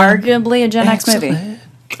World, time. arguably a Gen X movie. Excellent.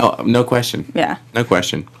 Oh, no question. Yeah. No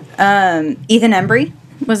question. Ethan Embry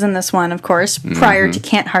was in this one, of course, prior to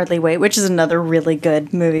Can't Hardly Wait, which is another really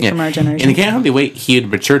good movie from our generation. And Can't Hardly Wait, he had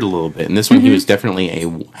matured a little bit. In this one, he was definitely he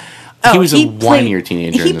was a whinier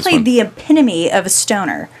teenager He in this played one. the epitome of a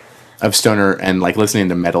stoner. Of stoner and listening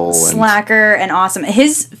to metal. And, Slacker and awesome.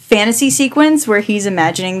 His fantasy sequence where he's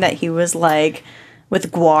imagining that he was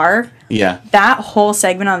with Guar, yeah. that whole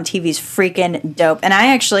segment on the TV is freaking dope. And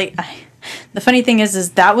the funny thing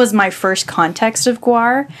is that was my first context of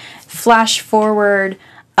Guar. Flash forward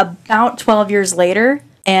about 12 years later,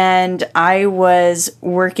 and I was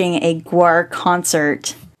working a Guar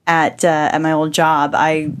concert at my old job.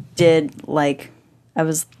 I did I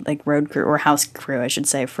was road crew or house crew, I should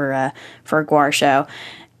say, for a Guar show.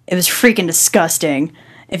 It was freaking disgusting.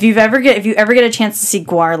 If you ever get a chance to see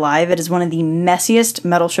Guar live, it is one of the messiest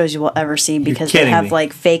metal shows you will ever see because they kidding have me.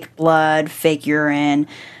 fake blood, fake urine,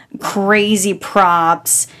 crazy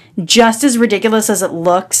props, just as ridiculous as it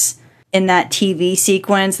looks in that TV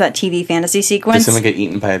sequence, that TV fantasy Did sequence. someone get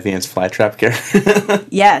eaten by a Vance flytrap character?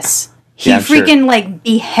 Yes. He Yeah, I'm sure. freaking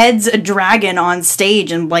beheads a dragon on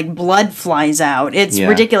stage and blood flies out. It's Yeah.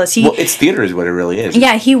 ridiculous. Well, it's theater is what it really is.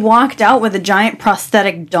 Yeah, he walked out with a giant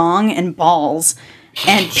prosthetic dong and balls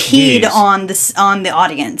and peed Jeez. on the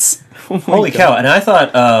audience. Holy cow. And I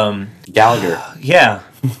thought, Gallagher. yeah.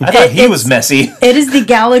 I thought he was messy. It is the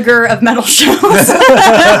Gallagher of metal shows.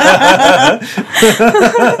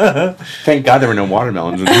 Thank God there were no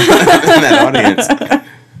watermelons in that audience.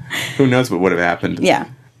 Who knows what would have happened? Yeah.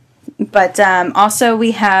 But also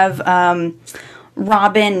we have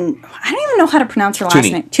Robin, I don't even know how to pronounce her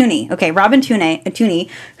last name. Tooney. Okay, Robin Tooney,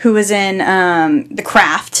 who was in The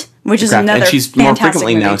Craft, which is another and she's fantastic more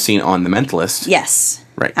frequently movie. now seen on The Mentalist. Yes.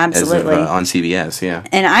 Right. Absolutely. As of, on CBS, yeah.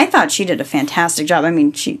 And I thought she did a fantastic job. I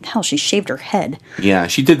mean, she shaved her head. Yeah,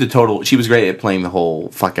 she did she was great at playing the whole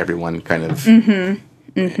fuck everyone kind of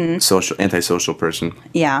antisocial person.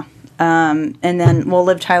 Yeah. And then,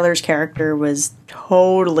 Liv Tyler's character was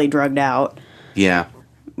totally drugged out. Yeah.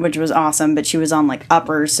 Which was awesome, but she was on like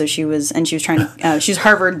uppers, so she was trying to. She's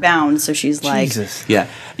Harvard bound, so she's like. Jesus. Yeah,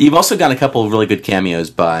 you've also got a couple of really good cameos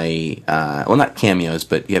by, not cameos,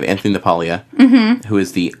 but you have Anthony DePaula, who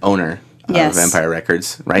is the owner of Empire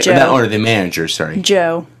Records, right? Joe. Or not owner, the manager. Sorry,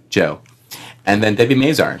 Joe, and then Debbie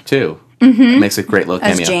Mazar too. Makes a great little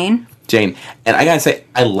cameo. as Jane. And I gotta say,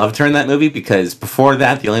 I loved her in that movie because before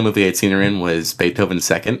that, the only movie I'd seen her in was Beethoven's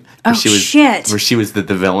Second. Oh, shit. Where she was the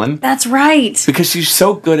villain. That's right. Because she's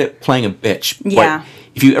so good at playing a bitch. Yeah. But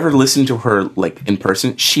if you ever listen to her, like, in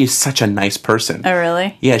person, she is such a nice person. Oh,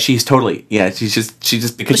 really? Yeah, she's totally, she's just,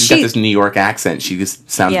 because she's got this New York accent, she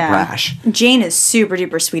just sounds brash. Jane is super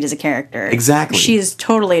duper sweet as a character. Exactly. She's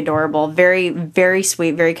totally adorable, very, very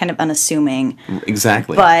sweet, very kind of unassuming.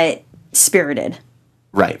 Exactly. But spirited.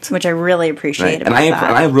 Right. Which I really appreciate about and that.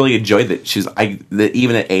 I really enjoyed that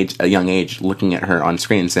even at a young age, looking at her on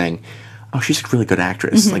screen and saying, oh, she's a really good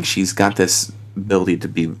actress. Like, she's got this ability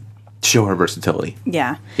to show her versatility.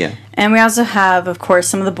 Yeah. Yeah. And we also have, of course,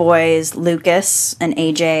 some of the boys, Lucas and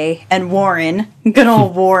AJ and Warren, good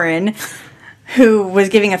old Warren, who was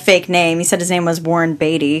giving a fake name. He said his name was Warren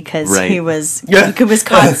Beatty because he was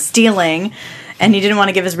caught stealing. And he didn't want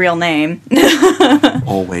to give his real name.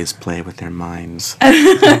 Always play with their minds.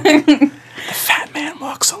 The fat man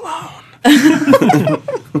walks alone.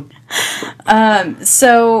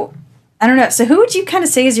 So, I don't know. So who would you kind of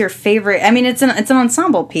say is your favorite? I mean, it's an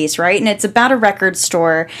ensemble piece, right? And it's about a record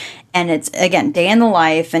store. And it's, again, day in the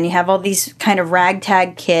life. And you have all these kind of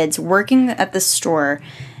ragtag kids working at the store.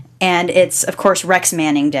 And it's, of course, Rex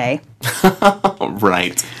Manning Day.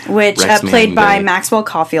 Right. Which, Rex played Manning by Day. Maxwell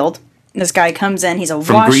Caulfield. This guy comes in, he's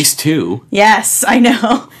From Grease 2. Yes, I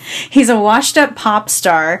know. He's a washed-up pop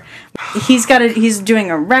star. He's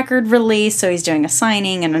doing a record release, so he's doing a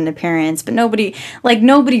signing and an appearance, but nobody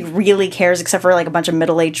really cares except for like a bunch of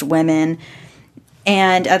middle-aged women.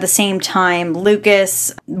 And at the same time,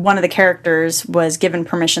 Lucas, one of the characters, was given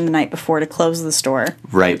permission the night before to close the store.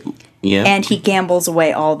 Right. Yeah. And he gambles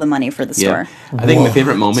away all the money for the store. I think my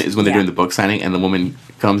favorite moment is when they're doing the book signing and the woman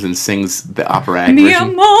comes and sings the operatic Mi version.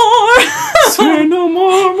 amor! Say no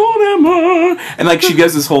more, mon amour. And like she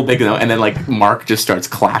gives this whole big note, and then like Mark just starts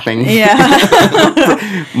clapping.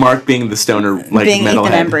 Yeah. Mark being the stoner, like Being metalhead.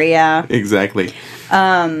 Ethan Embry, yeah. Exactly.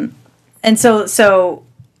 And so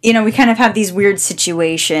we kind of have these weird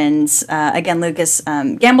situations. Again, Lucas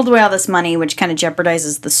gambled away all this money, which kind of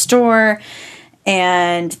jeopardizes the store.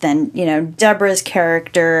 And then, Deborah's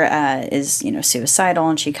character is, suicidal,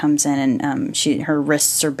 and she comes in and her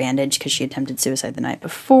wrists are bandaged because she attempted suicide the night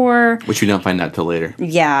before. Which we don't find out till later.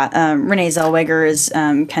 Yeah, Renee Zellweger is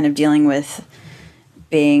kind of dealing with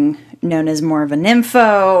being known as more of a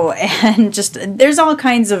nympho, and just there's all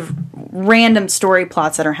kinds of random story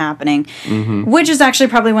plots that are happening, which is actually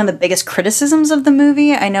probably one of the biggest criticisms of the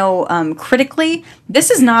movie. I know critically, this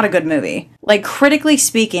is not a good movie. Like, critically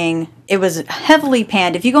speaking, it was heavily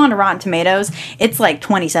panned. If you go onto Rotten Tomatoes, it's like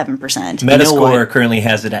 27%. Metascore currently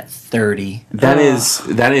has it at 30. That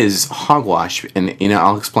is hogwash, and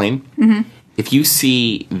I'll explain. If you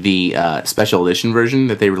see the special edition version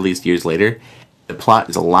that they released years later, the plot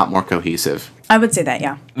is a lot more cohesive. I would say that,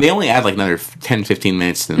 yeah. They only add like another 10-15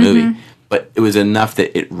 minutes to the movie, but it was enough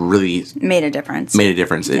that it really made a difference.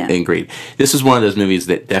 Yeah. Agreed. This was one of those movies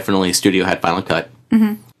that definitely studio had final cut,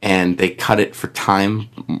 and they cut it for time,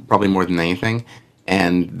 probably more than anything,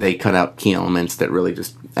 and they cut out key elements that really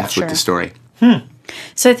just effed with the story.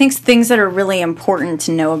 So I think things that are really important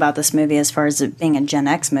to know about this movie as far as it being a Gen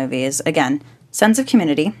X movie is, again, sense of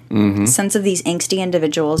community, sense of these angsty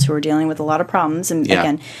individuals who are dealing with a lot of problems and,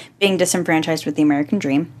 again, being disenfranchised with the American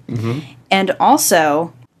dream. And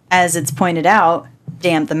also, as it's pointed out,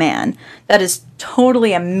 damn the man. That is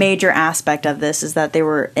totally a major aspect of this, is that they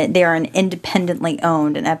are an independently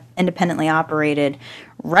owned and independently operated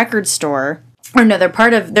record store. Or no,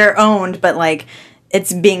 they're owned, but like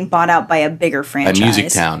it's being bought out by a bigger franchise. By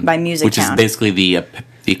Music Town. Which is basically the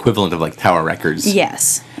equivalent of like Tower Records.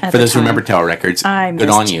 Yes. For those who remember Tower Records, good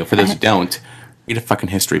on you. For those who don't, read a fucking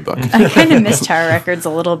history book. I kind of miss Tower Records a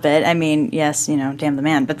little bit. I mean, yes, damn the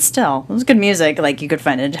man, but still, it was good music. Like, you could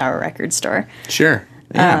find it at a Tower Records store. Sure.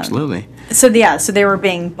 Yeah, absolutely. So they were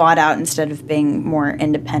being bought out instead of being more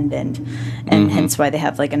independent, and hence why they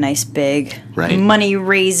have like a nice big money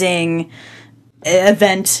raising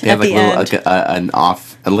event They at have the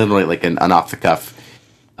end. literally like an off the cuff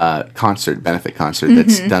benefit concert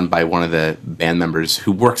that's done by one of the band members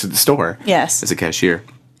who works at the store. Yes, as a cashier.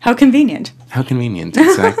 How convenient. How convenient,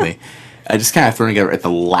 exactly. I just kind of thrown together at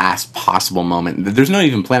the last possible moment. There's no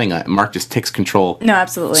even planning on it. Mark just takes control. No,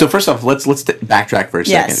 absolutely. So first off, let's backtrack for a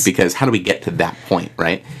second, because how do we get to that point,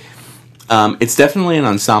 right? It's definitely an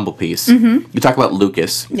ensemble piece. You talk about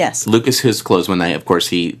Lucas. Yes. Lucas, his close one night, of course,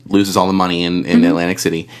 he loses all the money in Atlantic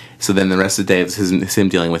City. So then the rest of the day is him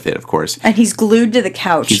dealing with it, of course. And he's glued to the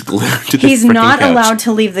couch. He's glued to the He's freaking not couch. allowed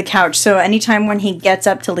to leave the couch. So anytime when he gets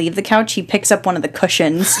up to leave the couch, he picks up one of the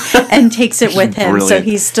cushions and takes it with him. So Brilliant.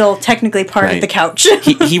 he's still technically part of the couch.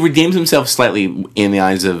 he redeems himself slightly in the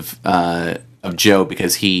eyes of Joe,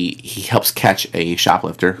 because he helps catch a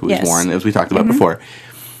shoplifter who is Warren, as we talked about before.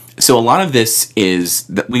 So a lot of this is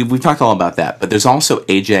that we've talked all about that, but there's also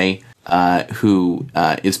AJ, who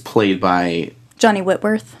is played by Johnny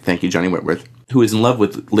Whitworth. Thank you, Johnny Whitworth, who is in love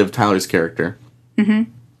with Liv Tyler's character,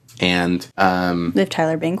 and Liv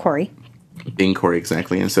Tyler being Corey. Being Corey,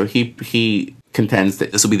 exactly. And so he contends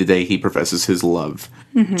that this will be the day he professes his love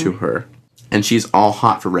to her, and she's all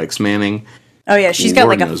hot for Rex Manning. Oh yeah, she's got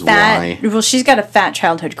Lord like a knows fat. why. Well, she's got a fat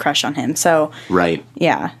childhood crush on him. So Right.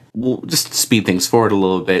 yeah. We'll just speed things forward a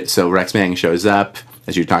little bit. So Rex Manning shows up.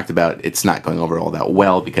 As you talked about, it's not going over all that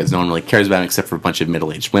well because no one really cares about him except for a bunch of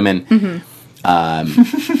middle-aged women.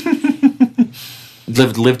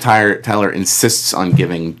 Liv Tyler insists on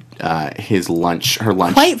giving her lunch.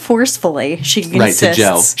 Quite forcefully, she insists. Right, to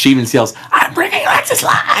Joe. She even yells, "I'm bringing Lex's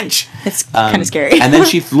lunch!" It's kind of scary. And then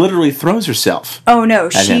she literally throws herself. Oh no,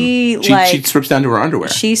 at him. She strips down to her underwear.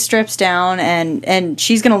 She strips down and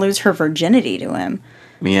she's gonna lose her virginity to him.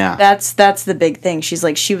 Yeah. That's the big thing. She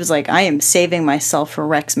was like, I am saving myself for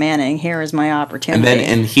Rex Manning. Here is my opportunity.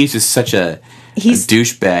 And he's just such a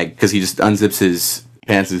douchebag because he just unzips his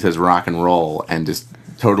pants and says rock and roll and just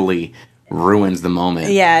totally ruins the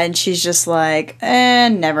moment. Yeah, and she's just like,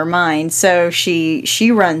 never mind. So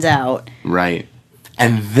she runs out. Right.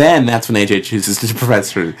 And then that's when AJ chooses to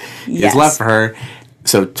profess his love for her.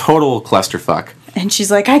 So total clusterfuck. And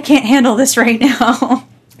she's like, I can't handle this right now.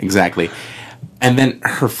 Exactly. And then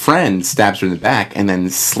her friend stabs her in the back and then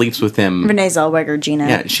sleeps with him. Renee Zellweger, Gina.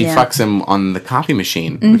 Yeah, she fucks him on the coffee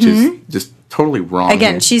machine, which is just totally wrong.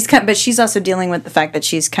 Again, but she's also dealing with the fact that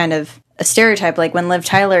she's kind of a stereotype. Like when Liv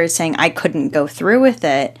Tyler is saying, I couldn't go through with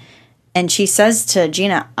it. And she says to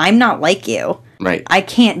Gina, I'm not like you. Right. I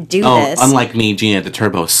can't do this. Unlike me, Gina the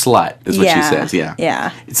Turbo Slut, is what she says. Yeah.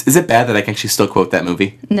 Yeah. Is it bad that I can actually still quote that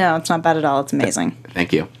movie? No, it's not bad at all. It's amazing.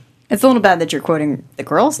 Thank you. It's a little bad that you're quoting the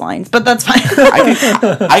girls' lines, but that's fine.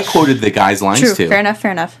 I quoted the guys' lines True. too. Fair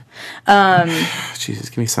enough. Jesus,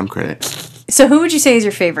 give me some credit. So who would you say is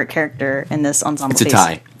your favorite character in this ensemble It's a piece?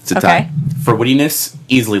 tie. It's a tie. For wittiness,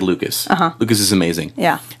 easily Lucas. Lucas is amazing.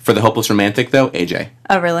 Yeah. For the hopeless romantic, though, AJ.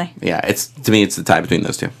 Oh, really? Yeah, to me, it's the tie between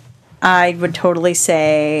those two. I would totally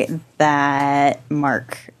say that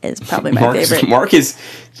Mark is probably my favorite. Mark is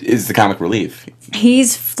the comic relief.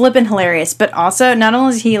 He's flippin' hilarious, but also not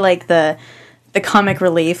only is he like the comic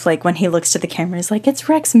relief, like when he looks to the camera, he's like, it's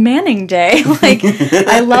Rex Manning Day. Like,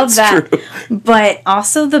 I love that. True. But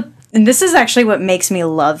also and this is actually what makes me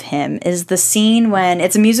love him, is the scene when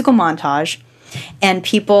it's a musical montage and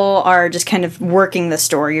people are just kind of working the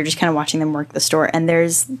store. You're just kind of watching them work the store. And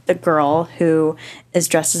there's the girl who is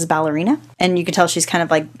dressed as a ballerina. And you can tell she's kind of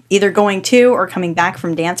like either going to or coming back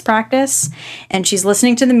from dance practice. And she's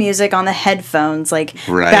listening to the music on the headphones. Like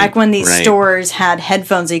back when these stores had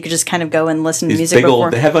headphones that you could just kind of go and listen to music before.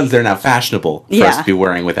 The headphones they're now fashionable for us to be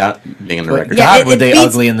wearing without being on the record. God, were they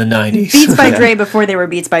ugly in the 90s. Beats by Dre before they were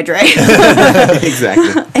Beats by Dre.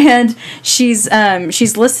 Exactly. And she's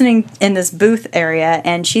listening in this booth area,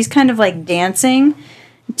 and she's kind of like dancing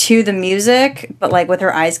to the music, but like with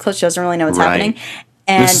her eyes closed. She doesn't really know what's happening.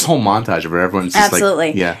 And there's this whole montage of where everyone's just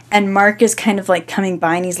absolutely. Yeah. And Mark is kind of like coming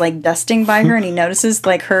by, and he's like dusting by her, and he notices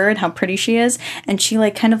like her and how pretty she is, and she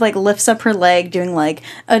like kind of like lifts up her leg, doing like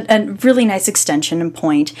a really nice extension and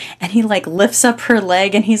point, and he like lifts up her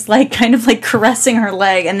leg, and he's like kind of like caressing her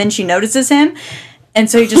leg, and then she notices him. And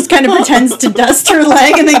so he just kind of pretends to dust her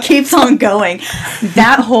leg and then keeps on going.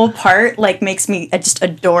 That whole part like makes me just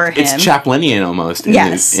adore him. It's Chaplinian almost in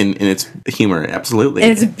its humor. Absolutely.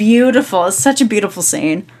 It's beautiful. It's such a beautiful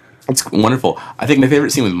scene. It's wonderful. I think my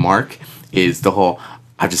favorite scene with Mark is the whole,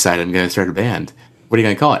 I've decided I'm going to start a band. What are you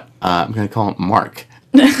going to call it? I'm going to call it Mark.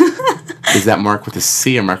 Is that Mark with a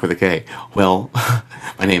C or Mark with a K? Well,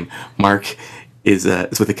 my name, Mark, is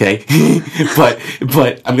with a K, but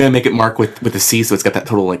I'm gonna make it Mark with a C, so it's got that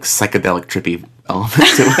total like psychedelic trippy element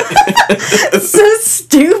to it. So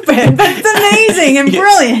stupid, but it's amazing and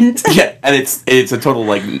brilliant. Yeah, and it's a total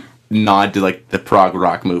like nod to like the prog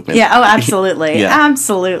rock movement. Yeah. Oh, absolutely. Yeah.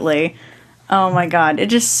 Absolutely. Oh my God! It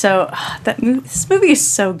just so this movie is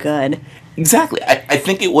so good. Exactly. I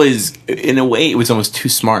think it was, in a way, it was almost too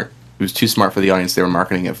smart. It was too smart for the audience they were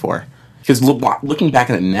marketing it for. Because looking back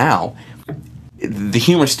at it now, the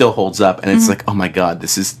humor still holds up, and it's like, oh my God,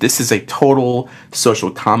 this is a total social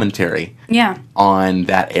commentary. Yeah. On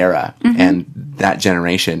that era and that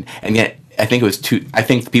generation, and yet I think it was too. I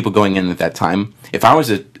think the people going in at that time, if I were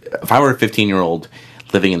a 15-year-old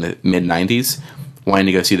living in the mid '90s, wanting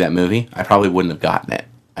to go see that movie, I probably wouldn't have gotten it.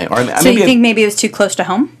 So you think maybe it was too close to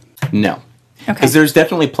home? No. Okay. Because there's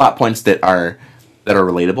definitely plot points that are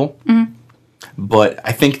relatable. But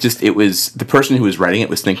I think just it was the person who was writing it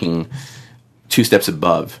was thinking 2 steps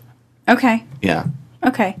above. Okay. Yeah.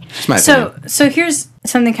 Okay. Just my opinion. So here's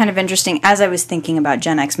something kind of interesting as I was thinking about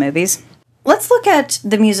Gen X movies. Let's look at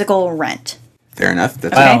the musical Rent. Fair enough.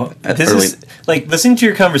 That's Wow, that's this early. is like listening to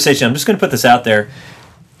your conversation. I'm just going to put this out there.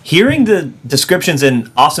 Hearing the descriptions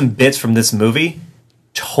and awesome bits from this movie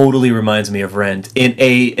totally reminds me of Rent in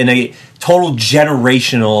a total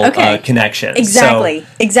generational connection. Exactly.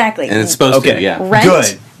 Exactly. And it's supposed to, yeah.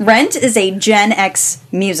 Rent is a Gen X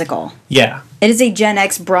musical. Yeah. It is a Gen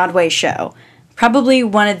X Broadway show. Probably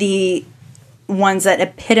one of the ones that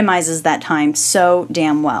epitomizes that time so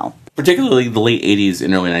damn well. Particularly the late 80s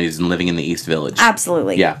and early 90s and living in the East Village.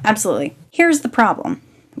 Absolutely. Yeah. Absolutely. Here's the problem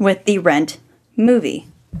with the Rent movie.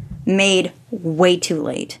 Made way too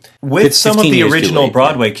late. With some of 15 the years too original late,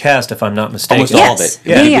 Broadway cast, if I'm not mistaken. Almost all of it.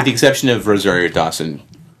 Yeah. With the exception of Rosario Dawson.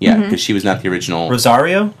 Yeah, because she was not the original.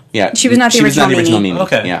 Rosario? Yeah. She was not the original Mimi.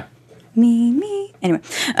 Okay. Yeah. Me. Anyway.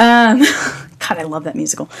 God, I love that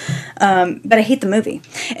musical. But I hate the movie.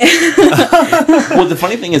 Well, the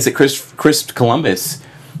funny thing is that Chris Columbus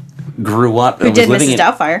grew up. Who did Mrs.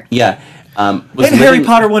 Doubtfire. Yeah. And Harry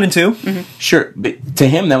Potter 1 and 2. Mm-hmm. Sure, but to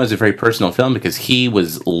him that was a very personal film because he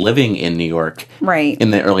was living in New York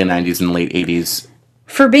in the early 90s and late 80s.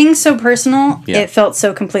 For being so personal, it felt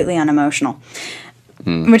so completely unemotional,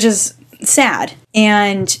 which is sad.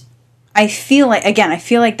 And I feel like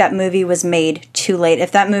that movie was made too late.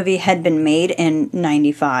 If that movie had been made in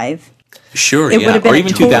 95... Sure, it would have been or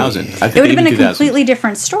even 2000. I think it would have been a 2000. completely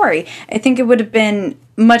different story. I think it would have been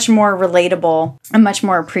much more relatable and much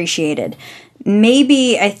more appreciated.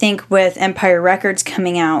 Maybe I think with Empire Records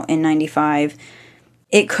coming out in 95,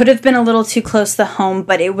 it could have been a little too close to home,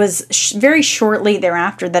 but it was very shortly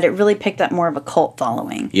thereafter that it really picked up more of a cult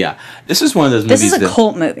following. Yeah. This is one of those movies This is a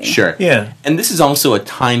cult movie. Sure. Yeah. And this is also a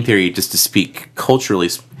time period, just to speak culturally,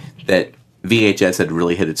 that VHS had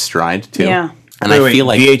really hit its stride, too. Yeah. And Wait, I feel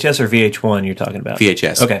like VHS or VH1 you're talking about?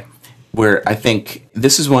 VHS. Okay. Where I think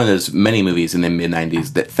this is one of those many movies in the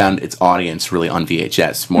mid-90s that found its audience really on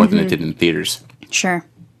VHS more than it did in theaters. Sure.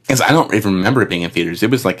 Because I don't even remember it being in theaters.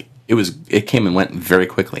 It came and went very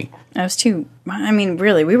quickly.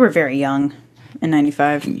 Really, we were very young in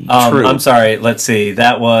 95. True. I'm sorry, let's see.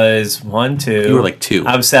 That was 1, 2. You were like 2.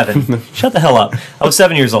 I was 7. Shut the hell up. I was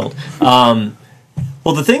 7 years old.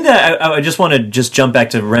 Well, the thing that I just want to just jump back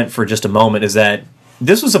to Rent for just a moment is that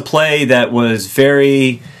this was a play that was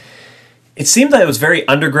very... It seemed that it was very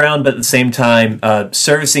underground, but at the same time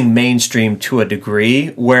servicing mainstream to a degree,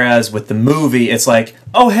 whereas with the movie, it's like,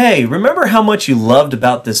 oh, hey, remember how much you loved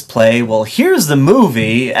about this play? Well, here's the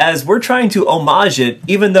movie, as we're trying to homage it,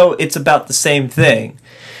 even though it's about the same thing.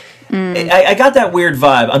 I got that weird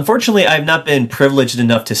vibe. Unfortunately, I've not been privileged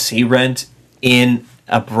enough to see Rent in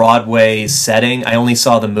a Broadway setting. I only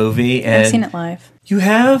saw the movie. And I've seen it live. You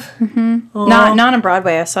have? Mm-hmm. Not on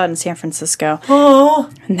Broadway. I saw it in San Francisco. Oh.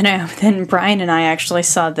 And then Brian and I actually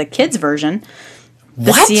saw the kids' version.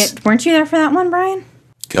 What? Weren't you there for that one, Brian?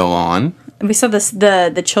 Go on. We saw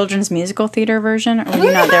the children's musical theater version, or were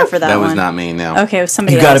you not there for that one? That was not me, no. Okay, it was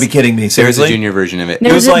somebody else. You gotta be kidding me, There's seriously? a junior version of it.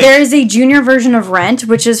 There is a junior version of Rent,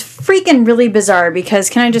 which is freaking really bizarre because,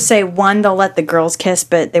 can I just say, one, they'll let the girls kiss,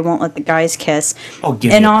 but they won't let the guys kiss. Oh,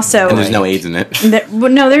 give and me- also... And there's no AIDS in it.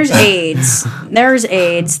 No, there's AIDS. There's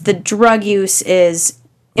AIDS. The drug use is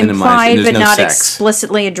implied There's but no not sex.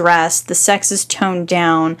 explicitly addressed. The sex is toned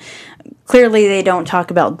down. Clearly, they don't talk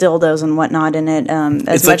about dildos and whatnot in it as It's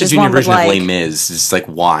much like a as junior one would version of like. Les Mis. It's like,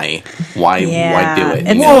 why? Why do it? It's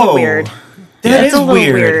you a know? little weird. That It's is a little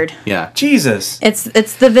weird. weird. Yeah. Jesus. It's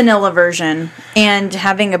the vanilla version, and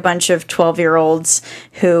having a bunch of 12-year-olds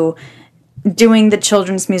who doing the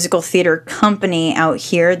Children's Musical Theater Company out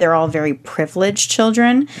here, they're all very privileged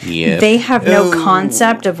children. Yep. They have no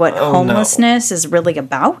concept of what homelessness is really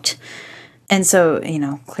about. And so,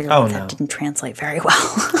 clearly that didn't translate very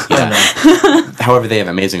well. However, they have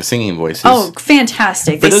amazing singing voices. Oh,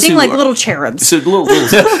 fantastic. They sing like little cherubs. So,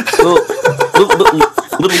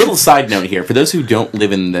 little side note here. For those who don't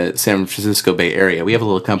live in the San Francisco Bay Area, we have a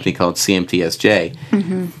little company called CMTSJ.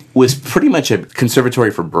 Mm-hmm. Was pretty much a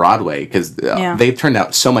conservatory for Broadway because they've turned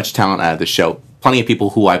out so much talent out of the show. Plenty of people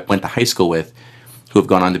who I went to high school with who have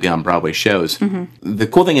gone on to be on Broadway shows. Mm-hmm. The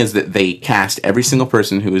cool thing is that they cast every single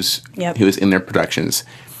person who is in their productions.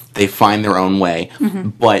 They find their own way. Mm-hmm.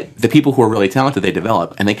 But the people who are really talented, they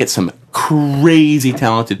develop. And they get some crazy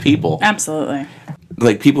talented people. Absolutely.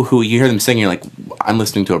 Like people who you hear them sing, you're like, I'm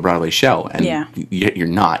listening to a Broadway show, and you're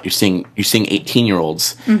not. You're seeing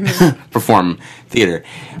 18-year-olds perform theater.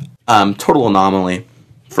 Total anomaly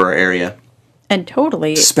for our area, and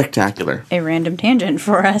totally spectacular. A random tangent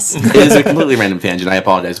for us. It is a completely random tangent. I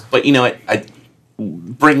apologize, but you know what? I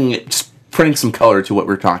bringing some color to what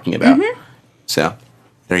we're talking about. Mm-hmm. So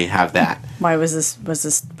there you have that. Why was this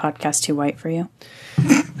podcast too white for you?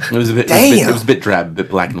 It was a bit. It was a bit drab, a bit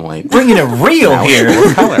black and white. Bringing it real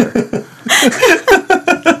here. Color.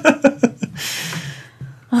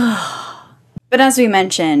 But as we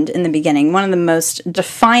mentioned in the beginning, one of the most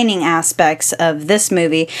defining aspects of this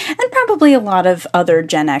movie, and probably a lot of other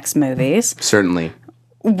Gen X movies, certainly,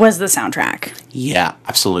 was the soundtrack. Yeah,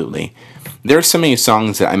 absolutely. There are so many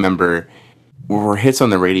songs that I remember were hits on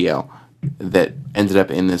the radio that ended up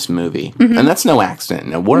in this movie, and that's no accident.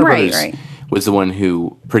 Now, Warner Brothers was the one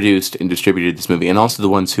who produced and distributed this movie, and also the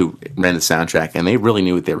ones who ran the soundtrack, and they really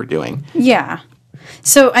knew what they were doing. Yeah.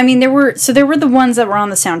 So I mean, there were the ones that were on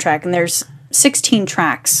the soundtrack, and there's 16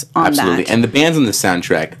 tracks on Absolutely. that. And the bands on the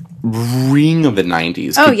soundtrack, ring of the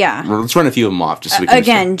 90s. Oh, yeah. Let's run a few of them off just so we can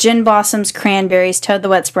again, Gin Blossoms, Cranberries, Toad the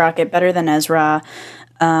Wet Sprocket, Better Than Ezra.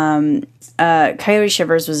 Coyote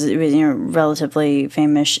Shivers was relatively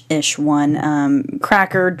famous-ish one.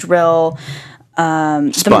 Cracker, Drill.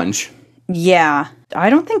 Sponge. Yeah. I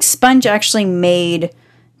don't think Sponge actually made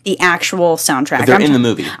the actual soundtrack. But they're in the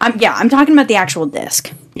movie. I'm talking about the actual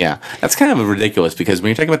disc. Yeah. That's kind of ridiculous because when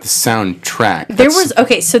you're talking about the soundtrack...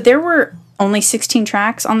 there were only 16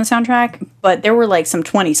 tracks on the soundtrack, but there were like some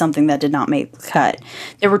 20-something that did not make the cut.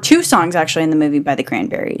 There were 2 songs actually in the movie by the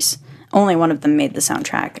Cranberries. Only one of them made the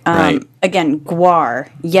soundtrack. Right. Again, Guar.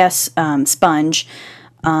 Yes, Sponge.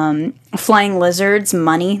 Flying Lizards,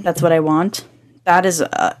 Money, That's What I Want. That is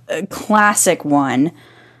a classic one.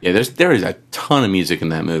 Yeah, there is a ton of music in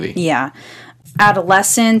that movie. Yeah.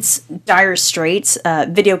 Adolescence, Dire Straits,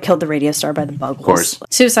 Video Killed the Radio Star by the Buggles. Of course.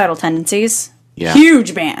 Suicidal Tendencies. Yeah.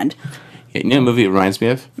 Huge band. Yeah, you know what movie it reminds me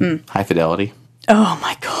of? High Fidelity. Oh,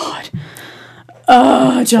 my God.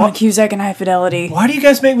 Oh, John Cusack and High Fidelity. Why do you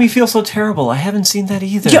guys make me feel so terrible? I haven't seen that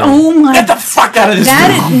either. Oh my! Get the fuck out of this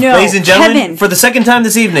room! No, ladies and gentlemen, Kevin. For the second time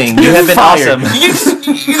this evening, you have been awesome.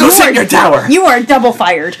 You go sit in your tower. You are double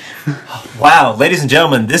fired. Wow, ladies and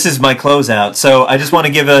gentlemen, this is my closeout. So I just want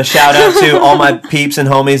to give a shout out to all my peeps and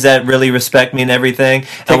homies that really respect me and everything.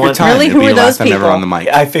 Take your time. Really, It'll who be are your last those time ever people? on the mic.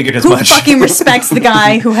 I figured as Who much. fucking respects the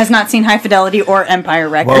guy who has not seen High Fidelity or Empire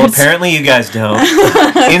Records? Well, apparently you guys don't.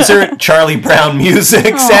 Insert Charlie Brown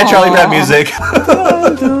music. Sad Charlie Brown music.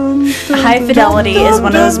 High Fidelity is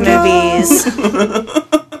one of those movies.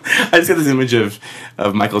 I just got this image of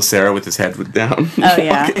Michael Cera with his head down. Oh,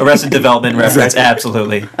 yeah. Arrested Development reference,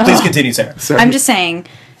 absolutely. Please continue, Sarah. Sorry. I'm just saying,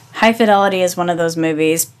 High Fidelity is one of those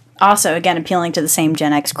movies, also, again, appealing to the same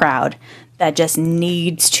Gen X crowd, that just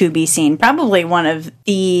needs to be seen. Probably one of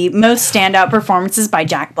the most standout performances by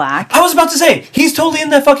Jack Black. I was about to say, he's totally in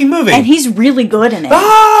that fucking movie. And he's really good in it.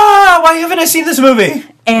 Why haven't I seen this movie?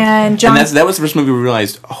 And John... And that was the first movie we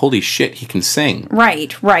realized, holy shit, he can sing.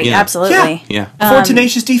 Right, Yeah. absolutely. Yeah. Before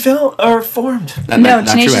Tenacious D formed. Not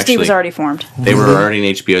Tenacious true, D was actually. already formed. They were already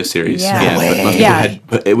an HBO series. Yeah. Yeah, No but most way. people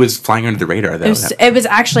but it was flying under the radar, though. It was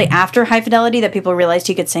actually after High Fidelity that people realized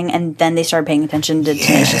he could sing, and then they started paying attention to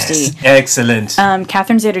Tenacious D. Excellent.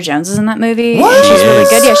 Catherine Zeta-Jones is in that movie. What? And she's really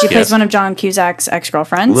good. Yeah, she plays Yes. one of John Cusack's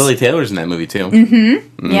ex-girlfriends. Lily Taylor's in that movie, too.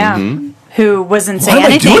 Yeah. Who wasn't saying am I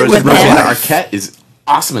anything doing with with him. Rosanna Arquette is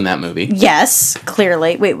awesome in that movie. Yes,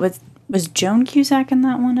 clearly. Wait, was Joan Cusack in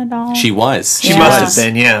that one at all? She was. she Yeah. must have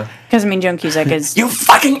been, yeah. Because, I mean, Joan Cusack is... You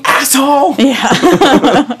fucking asshole!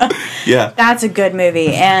 yeah. Yeah. That's a good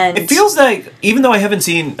movie. And It feels like, even though I haven't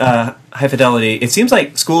seen High Fidelity, it seems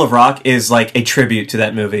like School of Rock is like a tribute to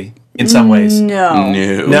that movie in some ways. No.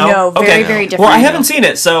 No? Very, very different. Well, I haven't seen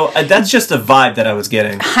it, so that's just a vibe that I was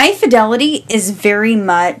getting. High Fidelity is very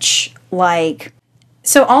much like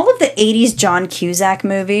So all of the 80s John Cusack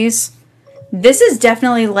movies, this is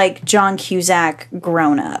definitely like John Cusack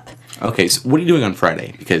grown up. Okay, so what are you doing on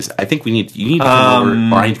Friday? Because I think you need to come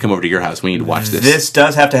over, or I need to come over to your house. We need to watch this. This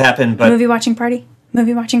does have to happen, but Movie watching party?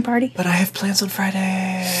 Movie watching party? I have plans on Friday.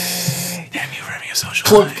 Damn you for having a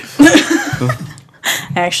social life.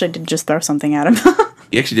 I actually did just throw something at him.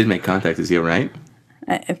 You actually did make contact, is he all right?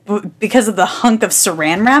 Because of the hunk of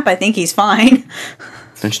saran wrap, I think he's fine.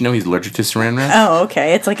 Don't you know he's allergic to saran wrap? Oh,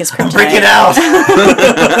 okay. It's like his kryptonite. Break it out!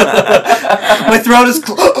 My throat is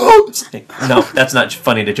closed! No, that's not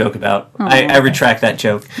funny to joke about. I retract that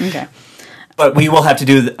joke. Okay. But we will have to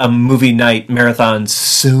do a movie night marathon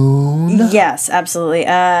soon. Yes, absolutely.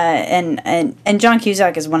 And John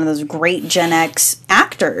Cusack is one of those great Gen X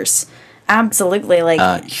actors. Absolutely.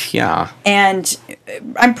 Yeah. And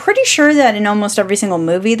I'm pretty sure that in almost every single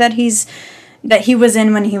movie that he was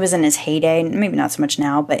in when he was in his heyday, maybe not so much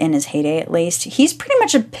now, but in his heyday at least, he's pretty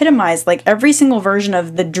much epitomized like every single version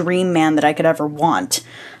of the dream man that I could ever want.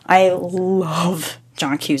 I love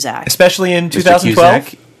John Cusack. Especially in Mr. 2012.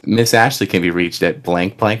 Cusack, Miss Ashley can be reached at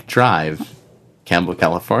blank blank drive, Campbell,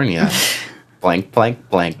 California, blank blank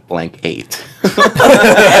blank blank 8.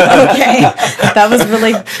 Okay. That was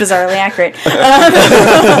really bizarrely accurate.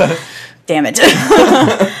 Damn it.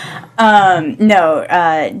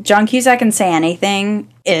 No, John Cusack Can Say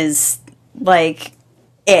Anything is like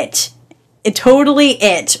it totally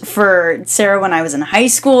it for Sarah when I was in high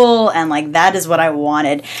school, and like that is what I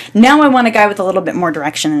wanted. Now I want a guy with a little bit more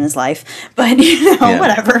direction in his life, but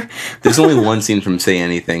whatever. There's only one scene from Say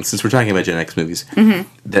Anything, since we're talking about Gen X movies,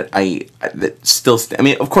 that still I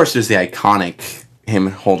mean, of course there's the iconic him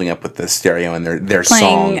holding up with the stereo and their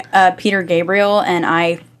Playing song. Peter Gabriel, and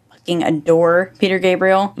I fucking adore Peter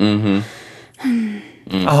Gabriel.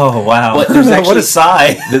 Oh, wow. But there's actually, what a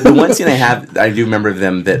sigh. the one scene I do remember of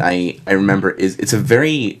them that I remember is it's a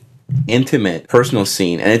very intimate, personal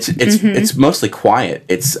scene, and it's mostly quiet.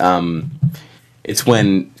 It's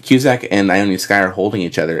when Cusack and Ione Skye are holding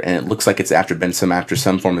each other, and it looks like it's after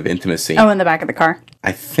some form of intimacy. Oh, in the back of the car.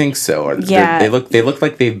 I think so. Or Yeah. they look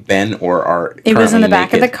like they've been or are. It was in the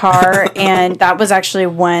back naked. of the car, and that was actually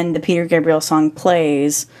when the Peter Gabriel song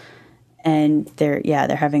plays, and they're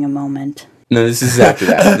having a moment. No, this is after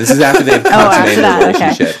that. This is after they've Oh, after consummated that, the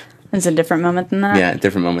relationship. okay. It's a different moment than that? Yeah,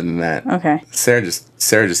 different moment than that. Okay. Sarah just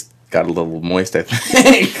got a little moist, I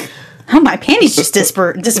think. Oh, my panties just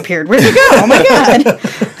disappeared. Where'd they go? Oh, my God.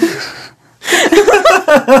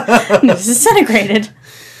 No, disintegrated.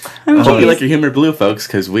 I hope you like your humor blue, folks,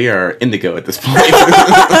 because we are indigo at this point.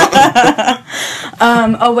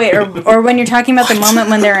 Oh, wait, or when you're talking about the moment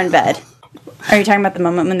when they're in bed. Are you talking about the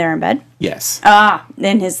moment when they're in bed? Yes.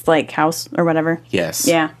 In his, like, house or whatever? Yes.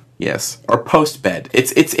 Yeah. Yes. Or post-bed.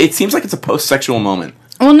 It seems like it's a post-sexual moment.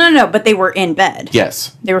 Well, no, but they were in bed.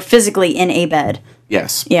 Yes. They were physically in a bed.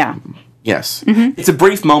 Yes. Yeah. Yes. It's a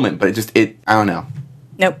brief moment, but I don't know.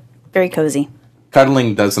 Nope. Very cozy.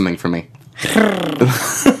 Cuddling does something for me.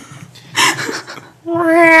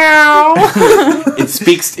 It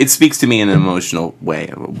speaks to me in an emotional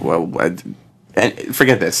way. And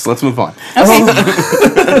forget this. Let's move on. Okay.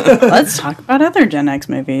 Let's talk about other Gen X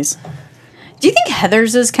movies. Do you think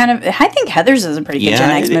Heathers is I think Heathers is a pretty good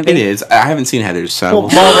Gen X movie. It is. I haven't seen Heathers, so...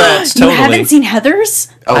 Mallrats, You totally. haven't seen Heathers?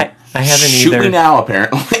 Oh, I haven't shoot either. me now,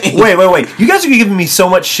 apparently. Wait. You guys are giving me so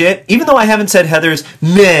much shit. Even though I haven't said Heather's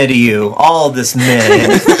meh to you. All this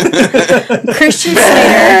meh. Christian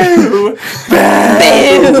Slater.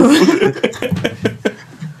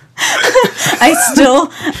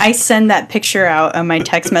 I send that picture out on my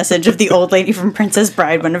text message of the old lady from Princess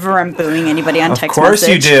Bride whenever I'm booing anybody on text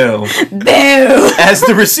message. Of course you do. Boo! As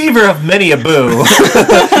the receiver of many a boo,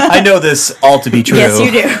 I know this all to be true. Yes,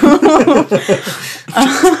 you do.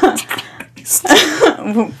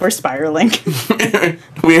 We're spiraling.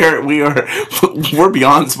 We're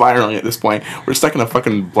beyond spiraling at this point. We're stuck in a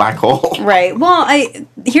fucking black hole. Right. Well,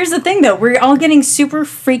 here's the thing though. We're all getting super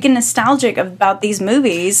freaking nostalgic about these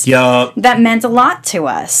movies. Yup. That meant a lot to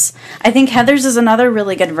us. I think Heathers is another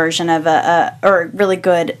really good version of or really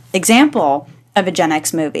good example of a Gen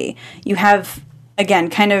X movie. You have, again,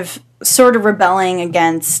 kind of sort of rebelling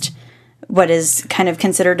against what is kind of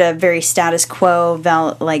considered a very status quo,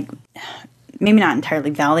 maybe not entirely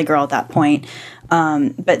Valley Girl at that point,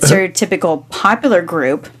 but stereotypical popular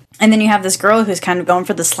group. And then you have this girl who's kind of going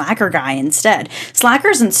for the slacker guy instead.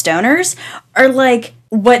 Slackers and stoners are like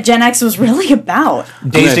what Gen X was really about.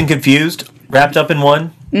 Dazed and Confused, wrapped up in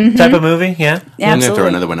one type of movie, yeah? Yeah, I'm going to throw absolutely.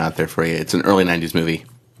 another one out there for you. It's an early 90s movie,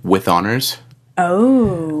 With Honors.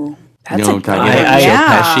 Oh, that's You know what I'm talking I- about? I- Joe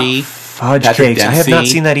yeah. Pesci. Fudge Patrick cakes. I have not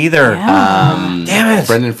Dempsey. seen that either. Damn it.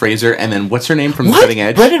 Brendan Fraser, and then what's her name from What? Cutting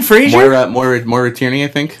Edge? Brendan Fraser? Moira Tierney, I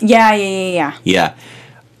think. Yeah. Yeah.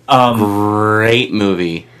 Great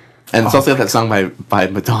movie. And it's also got that song by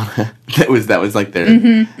Madonna. that was like their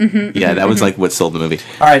that was like what sold the movie.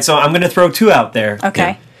 All right, so I'm going to throw two out there.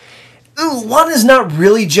 Okay. Ooh, one is not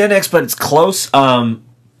really Gen X, but it's close.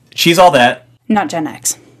 She's All That. Not Gen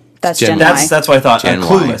X. That's Gen Gen, Y. Y. That's what I thought. Gen Y.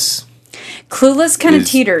 Clueless. Clueless kind of Is-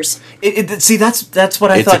 teeters. See, that's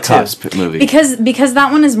what I It's thought a cusp too. movie. Because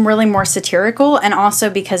that one is really more satirical, and also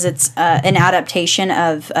because it's an adaptation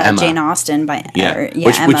of Emma. Jane Austen by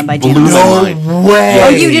Which Emma by Jane blew Austen. my mind. way. Oh,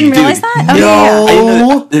 you didn't Dude, realize that? Oh, I yeah. didn't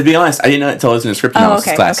know that, to be honest, I didn't know that until I was in a script analysis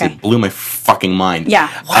okay, class. okay. It blew my fucking mind. Yeah.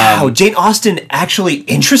 Wow, Jane Austen actually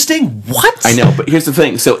interesting? What? I know, but here's the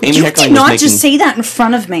thing. So Amy You Heckerling did not was making... just say that in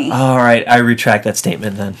front of me. All right, I retract that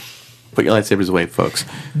statement then. Put your lightsabers away, folks.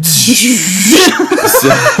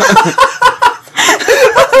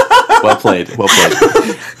 Well played.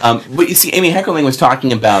 But you see, Amy Heckerling was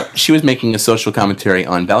talking about... She was making a social commentary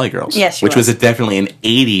on Valley Girls. Yes, she which was was. definitely an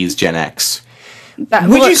 80s Gen X. Would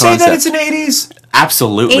you say that concept. it's an 80s?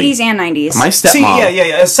 Absolutely. 80s and 90s. My stepmom... See,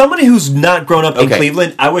 yeah. As somebody who's not grown up in Okay.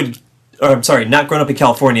 Cleveland, I would... Or, I'm sorry, not grown up in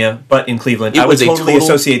California, but in Cleveland. It I would was a totally total-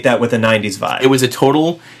 associate that with a 90s vibe. It was a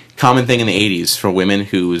total common thing in the 80s for women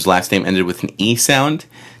whose last name ended with an E sound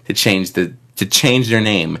to change their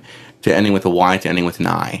name to ending with a Y to ending with an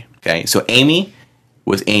I. Okay, so Amy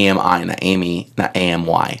was AMI, not Amy, not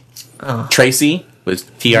AMY. Tracy was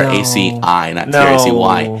TRACI, not No.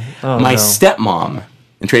 TRACY. Oh, My no. stepmom,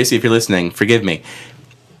 and Tracy, if you're listening, forgive me,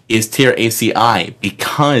 is TRACI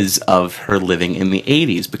because of her living in the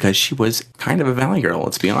 80s, because she was kind of a Valley Girl,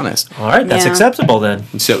 let's be honest. All right, that's Yeah. acceptable then.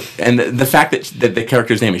 So, and the fact that the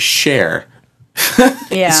character's name is Cher,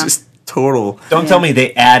 Yeah. it's just total. Don't tell me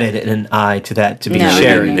they added an I to that to be No,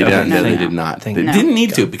 sharing. They, no, didn't, no, they no. did not. They No. didn't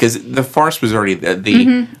need to, because the farce was already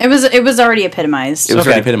the It was already epitomized. it was Okay.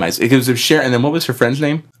 already epitomized. It was Cher, and then what was her friend's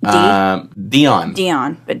name? Dion.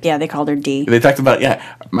 Dion, but yeah, they called her D. They talked about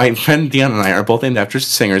my friend Dion and I are both named after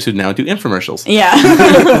singers who now do infomercials. Yeah.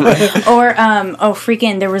 Or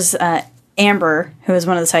freaking there was Amber, who was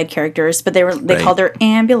one of the side characters, but they Right. called her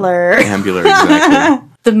Ambular. Ambular, exactly.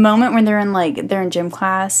 The moment when they're in gym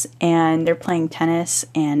class and they're playing tennis,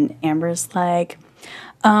 and Amber's like,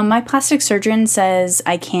 my plastic surgeon says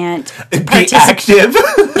I can't Be active.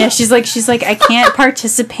 Yeah, she's like, I can't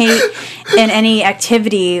participate in any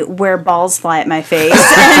activity where balls fly at my face.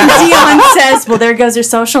 And Dion says, well, there goes your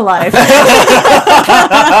social life.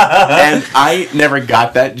 And I never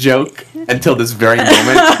got that joke until this very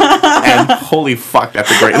moment. And holy fuck, that's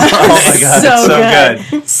a great line. Oh my god,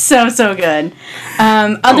 it's so good. So good.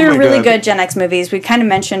 Other my really God. good Gen X movies. We kind of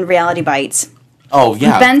mentioned Reality Bites. Oh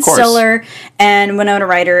yeah, Ben of course. Stiller and Winona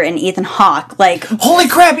Ryder and Ethan Hawke. Like, Holy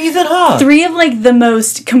crap, Ethan Hawke. three of like the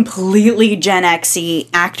most completely Gen X-y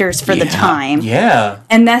actors for the Yeah. time. Yeah.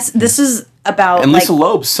 And this is about And like Lisa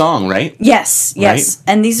Loeb's song, right? yes. Right?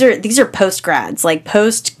 And these are post grads, like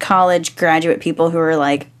post college graduate people who are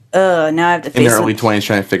like, now I have to In face their early 20s,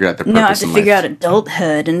 trying to figure out their purpose no, I have to in figure life. out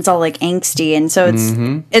adulthood, and it's all like angsty, and so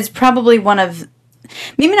it's probably one of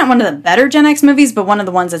maybe not one of the better Gen X movies, but one of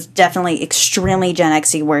the ones that's definitely extremely Gen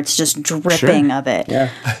X-y, where it's just dripping Sure. of it. Yeah.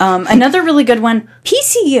 Another really good one,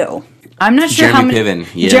 PCU. I'm not sure how Jeremy many. Piven,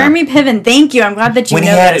 yeah. Jeremy Piven. Thank you. I'm glad that you When he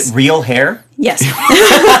know had this. real hair. Yes.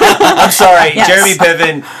 I'm sorry, Yes. Jeremy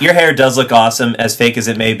Piven, your hair does look awesome, as fake as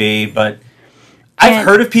it may be, but I've And-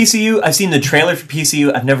 heard of PCU. I've seen the trailer for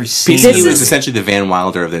PCU. I've never seen PCU This is is- essentially the Van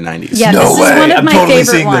Wilder of the 90s. Yeah, No this way. is one of I'm my totally favorite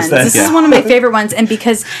seeing this ones. then. This Yeah. is one of my favorite ones, and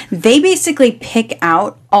because they basically pick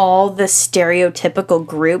out all the stereotypical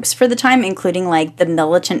groups for the time, including like the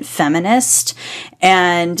militant feminist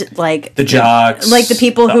and like the jocks, like the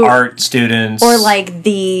people who art students, or like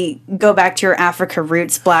the go back to your Africa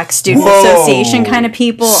roots Black Student Whoa. Association kind of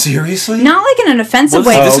people. Seriously? Not like in an offensive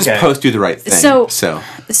Well, way. this okay. is post Do the Right Thing. So- So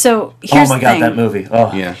So Oh here's my the god, thing. that movie.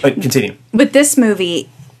 Oh Yeah. But continue. With this movie,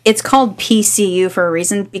 it's called PCU for a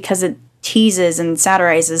reason, because it teases and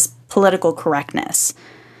satirizes political correctness.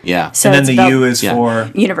 yeah. So And then it's the about U is Yeah.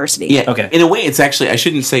 for university. Yeah. Okay. In a way, it's actually, I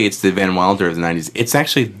shouldn't say it's the Van Wilder of the 90s. It's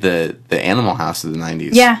actually the Animal House of the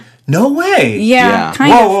 90s. Yeah. no way. Yeah.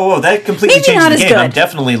 Kind Whoa, of. whoa, whoa! That completely Maybe changed not the as game. good. I'm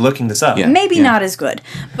definitely looking this up. Yeah. Maybe not as good,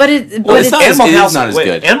 but it. Well, But it's it not as- Animal it is House, not as wait,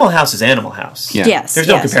 good. Animal House is Animal House. Yeah. yes, There's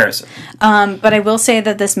no yes. comparison. But I will say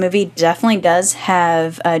that this movie definitely does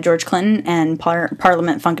have George Clinton and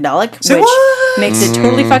Parliament Funkadelic, Say which what? makes it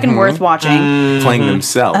totally fucking worth watching. Playing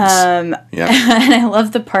themselves. Um, yeah. And I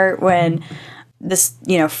love the part when this,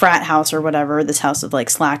 frat house or whatever, this house of like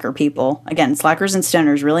slacker people. Again, slackers and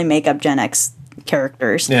stoners really make up Gen X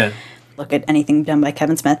characters. Yeah. look at anything done by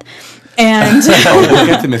Kevin Smith. And We'll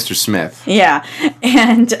get to Mr. Smith. yeah,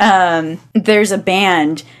 and there's a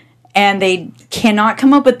band, and they cannot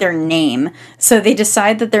come up with their name, so they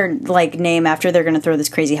decide that their like name after they're going to throw this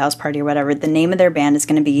crazy house party or whatever. The name of their band is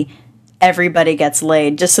going to be Everybody Gets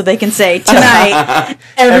Laid, just so they can say tonight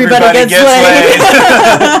everybody gets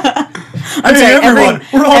laid. I'm sorry, everyone,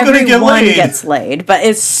 we're all gonna get everyone laid. gets laid, but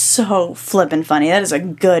it's so flippin' funny. That is a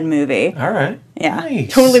good movie. All right. Yeah,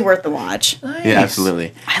 Nice. totally worth the watch. Nice. Yeah,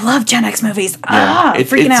 absolutely. I love Gen X movies. It's Out.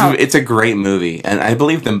 It's a great movie, and I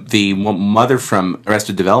believe the mother from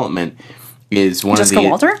Arrested Development is one Jessica of the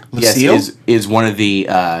Walter? Yes, Lucille? is one of the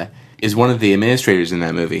administrators in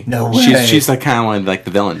that movie. No way. She's like kind of one of like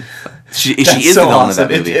the villain. She That's is so the villain awesome. of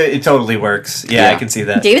that movie. It totally works. Yeah, Yeah. I can see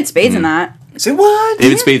that. David Spade's in that, Say what?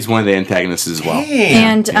 David Spade's one of the antagonists as well.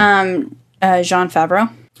 Damn. and Jean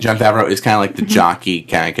Favreau. John Favreau is kind of like the jockey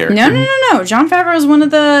kind of character. No. Jean Favreau is one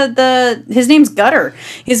of the his name's Gutter.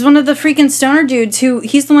 He's one of the freaking stoner dudes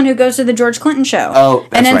he's the one who goes to the George Clinton show. Oh,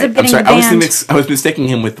 that's and ends right. up getting I'm sorry. the band. I was mistaking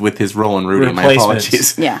him with his role in Rudy. My Replacements.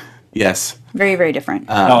 apologies. Yeah, Yes. very, very different.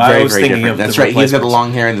 I was thinking of That's the right. He's got the Replacements.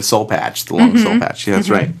 long hair and the soul patch. The long soul patch. Yeah, that's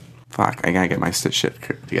right. Fuck, I gotta get my shit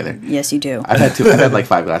together. Yes, you do. I've had like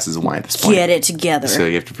 5 glasses of wine at this point. Get it together. So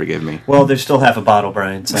you have to forgive me. Well, there's still half a bottle,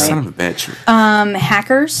 Brian. So. Son of a bitch.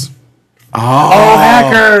 Hackers. Oh,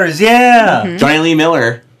 hackers! Yeah. Johnny Lee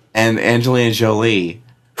Miller and Angelina Jolie,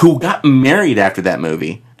 who got married after that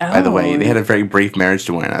movie. By the way, they had a very brief marriage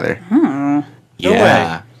to one another. No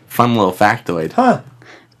Yeah, way. fun little factoid. Huh.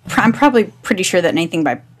 I'm probably pretty sure that anything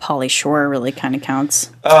by Pauly Shore really kind of counts.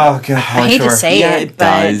 Oh god. I hate to say Yeah, it, it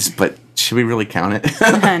but does, but should we really count it?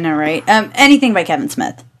 I know, right? Anything by Kevin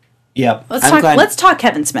Smith. Yep. I'm glad- Let's talk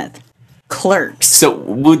Kevin Smith. Clerks. So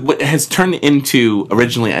what has turned into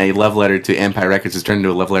originally a love letter to Empire Records has turned into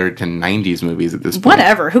a love letter to 90s movies at this point.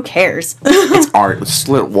 Whatever. Who cares? It's art. Let's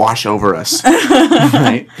let it wash over us.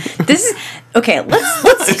 Right? This is okay.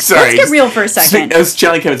 Let's Sorry. get real for a second. As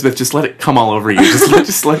Charlie Kevin Smith, just let it come all over you.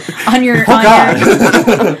 Just let on your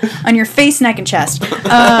on your face, neck, and chest.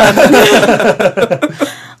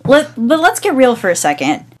 But let's get real for a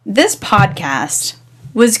second. This podcast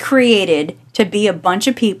was created to be a bunch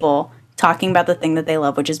of people talking about the thing that they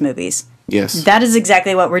love, which is movies. Yes. That is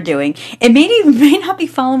exactly what we're doing. It may not be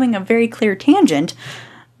following a very clear tangent,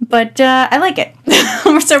 but I like it.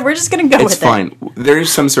 So we're just going to go It's with fine. There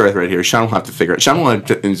is some sort of thread here. Sean will have to figure it. Sean will have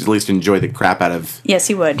to at least enjoy the crap out of. Yes,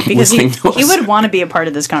 he would, because he Listening to us. would want to be a part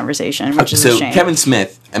of this conversation, which is a So shame. Kevin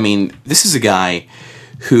Smith, I mean, this is a guy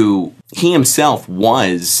who he himself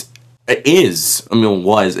was a Gen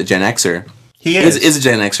Xer. He is. Is a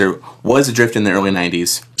Gen Xer, was adrift in the early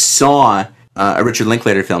 90s, saw a Richard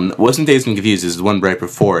Linklater film that wasn't Dazed and Confused, it was the one right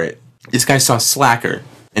before it. This guy saw Slacker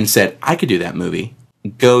and said, I could do that movie.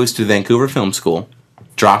 Goes to Vancouver Film School,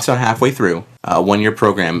 drops out halfway through a 1-year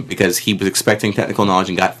program because he was expecting technical knowledge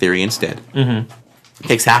and got theory instead.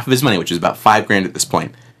 Takes half of his money, which is about $5,000 at this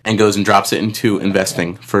point, and goes and drops it into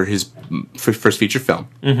investing for his first feature film.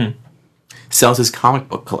 Sells his comic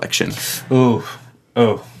book collection. Ooh.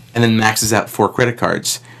 Oh. And then maxes out 4 credit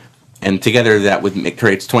cards. And together that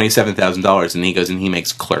creates $27,000, and he goes and he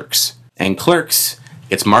makes Clerks. And Clerks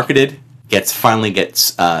gets marketed, finally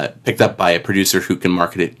gets picked up by a producer who can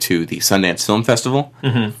market it to the Sundance Film Festival.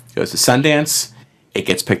 Goes to Sundance, it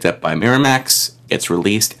gets picked up by Miramax, gets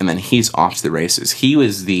released, and then he's off to the races. He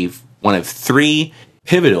was one of 3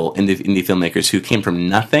 pivotal indie filmmakers who came from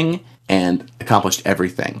nothing and accomplished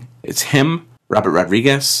everything. It's him, Robert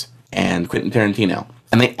Rodriguez, and Quentin Tarantino.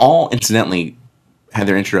 And they all, incidentally, had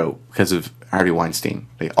their intro because of Harvey Weinstein.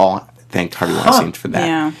 They all thanked Harvey Weinstein for that.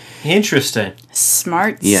 yeah, Interesting.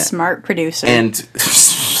 smart producer. And Played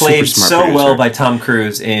super smart so producer. well by Tom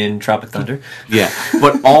Cruise in Tropic Thunder. Yeah,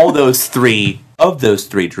 but all those three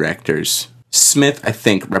directors, Smith, I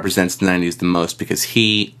think, represents the 90s the most because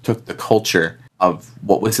he took the culture of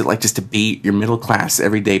what was it like just to be your middle class,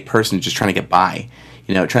 everyday person just trying to get by.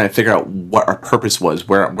 You know, trying to figure out what our purpose was,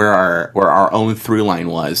 where our own through line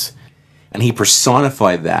was. And he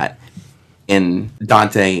personified that in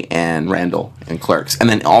Dante and Randall in Clerks. And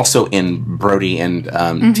then also in Brody and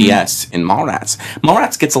T.S. in Mallrats.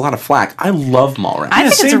 Mallrats gets a lot of flack. I love Mallrats. I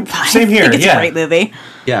think same- it's same here, I think it's yeah. a great movie.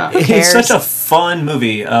 Yeah. It's cares? such a fun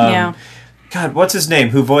movie. Yeah. God, what's his name?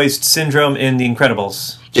 Who voiced Syndrome in The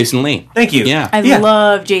Incredibles? Jason Lee. Thank you. Yeah. I Yeah.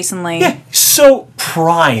 love Jason Lee. Yeah, so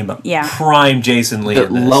prime. Yeah. Prime Jason Lee. The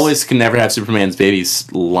in this. Lois can never have Superman's baby's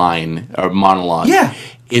line or monologue. Yeah.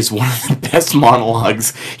 Is one of the best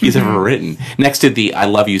monologues he's ever written. Next to the I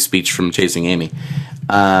love you speech from Chasing Amy.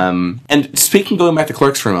 And going back to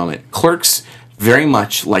Clerks for a moment, Clerks, very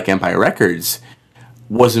much like Empire Records,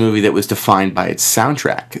 was a movie that was defined by its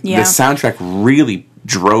soundtrack. Yeah. The soundtrack really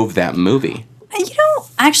drove that movie.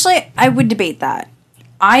 Actually, I would debate that.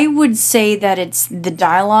 I would say that it's the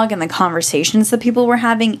dialogue and the conversations that people were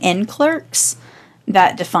having in Clerks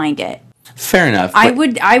that defined it. Fair enough. I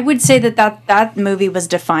would say that movie was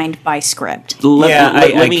defined by script.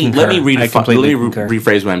 Let me completely concur.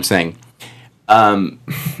 rephrase what I'm saying. I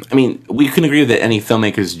mean, we can agree that any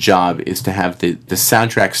filmmaker's job is to have the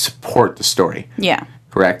soundtrack support the story. Yeah.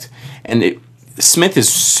 Correct? And Smith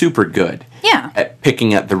is super good. Yeah. At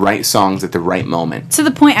picking up the right songs at the right moment. To the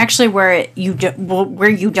point, actually, where you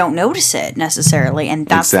don't notice it necessarily, and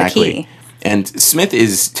that's the key. And Smith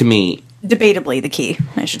is, to me... Debatably the key,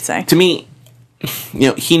 I should say. To me,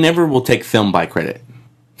 he never will take film by credit.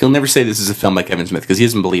 He'll never say this is a film by Kevin Smith, because he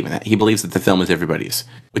doesn't believe in that. He believes that the film is everybody's,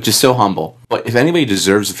 which is so humble. But if anybody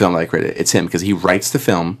deserves a film by credit, it's him, because he writes the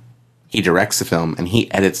film, he directs the film, and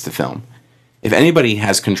he edits the film. If anybody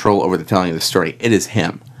has control over the telling of the story, it is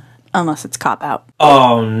him. Unless it's Cop Out.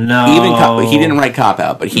 Oh, no. He didn't write Cop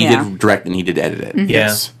Out, but he Yeah. did direct and he did edit it. Yeah.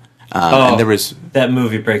 Yes. And there was... That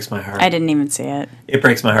movie breaks my heart. I didn't even see it. It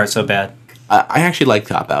breaks my heart so bad. I actually like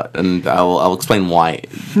Cop Out, and I'll explain why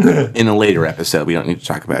in a later episode. We don't need to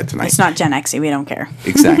talk about it tonight. It's not Gen X-y, we don't care.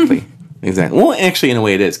 Exactly. Well, actually, in a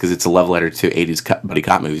way it is, because it's a love letter to 80s buddy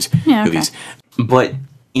cop movies. Yeah, okay. But,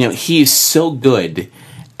 he's so good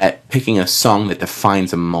at picking a song that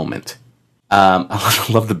defines a moment. I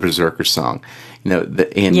love the Berserker song,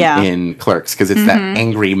 in Clerks, because it's that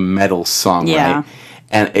angry metal song, right?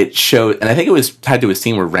 And it showed, and I think it was tied to a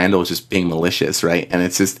scene where Randall was just being malicious, right? And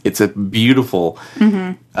it's a beautiful,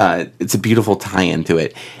 it's a beautiful tie-in to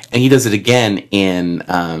it. And he does it again in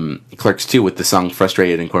Clerks 2 with the song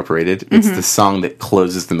 "Frustrated Incorporated." It's the song that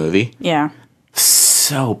closes the movie. Yeah.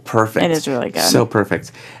 So perfect. It is really good. So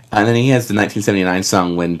perfect. And then he has the 1979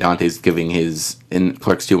 song when Dante's giving in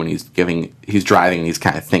Clerks 2, when he's driving and he's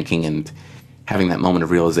kind of thinking and having that moment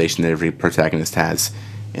of realization that every protagonist has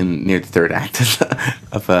in near the third act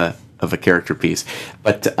of a character piece.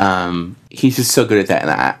 But he's just so good at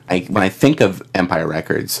that. And when I think of Empire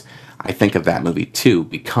Records, I think of that movie too,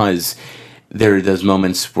 because there are those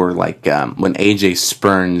moments where, like, when AJ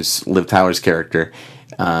spurns Liv Tyler's character,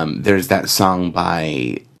 there's that song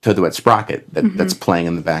by Toad the Wet Sprocket that's playing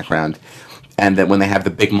in the background. And that when they have the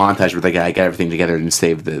big montage where they got everything together and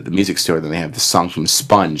save the music store, then they have the song from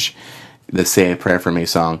Sponge, the Say a Prayer for Me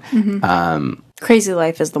song. Crazy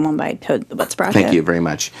Life is the one by Toad the Wet Sprocket. Thank you very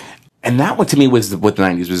much. And that one, to me, was what the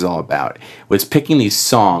 90s was all about, was picking these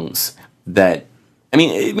songs that, I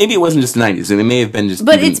mean, maybe it wasn't just the 90s. It may have been just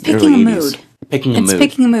But it's picking a mood. Picking a mood. It's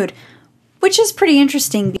picking a mood. Which is pretty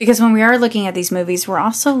interesting, because when we are looking at these movies, we're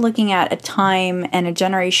also looking at a time and a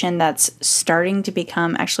generation that's starting to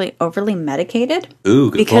become actually overly medicated. Ooh,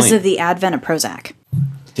 good because point. of the advent of Prozac.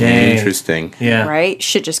 Dang. Interesting. Yeah. Right?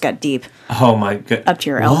 Shit just got deep. Oh, my god. Up to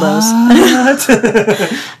your elbows.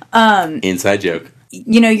 Inside joke.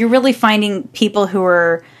 You're really finding people who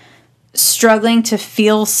are struggling to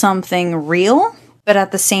feel something real, but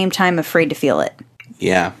at the same time afraid to feel it.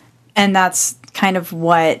 Yeah. And that's kind of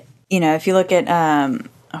what, if you look at,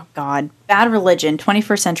 Bad Religion,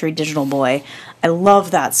 21st Century Digital Boy. I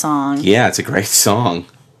love that song. Yeah, it's a great song.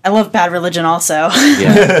 I love Bad Religion also.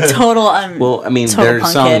 Yeah. Total. Well, I mean, their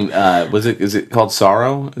song, is it called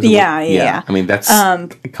Sorrow? Yeah. I mean, that's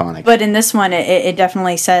iconic. But in this one, it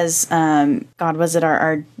definitely says, God, was it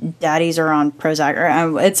our daddies are on Prozac?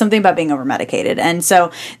 Or it's something about being over medicated. And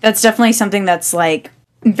so that's definitely something that's like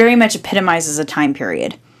very much epitomizes a time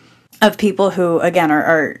period of people who, again,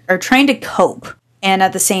 are trying to cope. And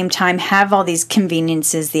at the same time have all these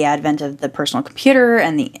conveniences, the advent of the personal computer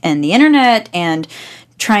and the internet, and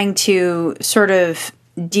trying to sort of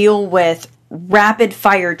deal with rapid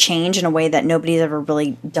fire change in a way that nobody's ever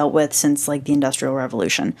really dealt with since, like, the Industrial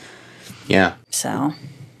Revolution. Yeah. So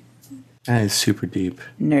that is super deep.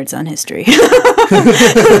 Nerds on history.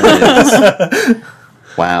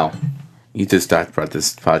 Wow. You just brought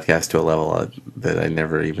this podcast to a level that I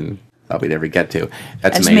never even thought we'd ever get to.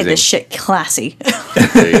 That's I just amazing. made this shit classy.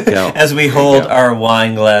 There you go. As we hold our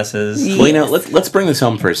wine glasses. Well, let's bring this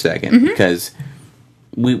home for a second, because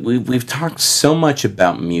we've talked so much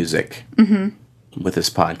about music with this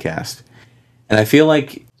podcast. And I feel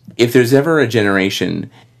like if there's ever a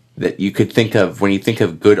generation that you could think of when you think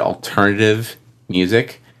of good alternative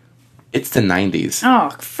music, it's the 90s.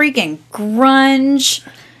 Oh, freaking grunge.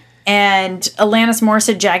 And Alanis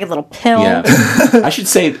Morissette, Jagged Little Pill. Yeah. I should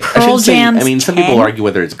say, Jam's I mean, some people argue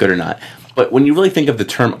whether it's good or not. But when you really think of the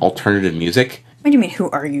term alternative music... What do you mean, who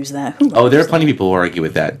argues that? There are plenty of people who argue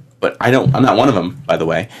with that. But I'm not one of them, by the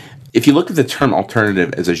way. If you look at the term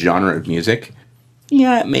alternative as a genre of music,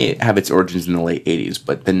 Yeah, it may have its origins in the late 80s,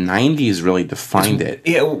 but the 90s really defined it.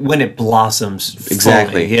 Yeah, when it blossoms.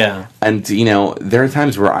 Exactly. Fully, yeah. And, you know, there are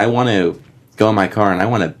times where I want to go in my car and I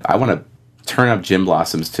want to turn up Gin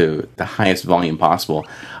Blossoms to the highest volume possible.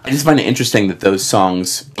 I just find it interesting that those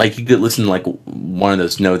songs, like you could listen to like one of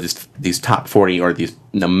those, these top 40 or these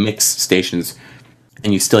mix stations,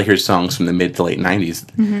 and you still hear songs from the mid to late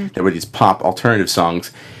 90s that were these pop alternative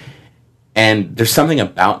songs. And there's something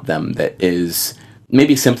about them that is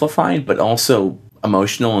maybe simplified, but also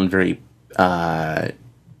emotional and very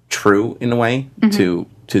true in a way to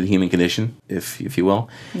the human condition, if you will.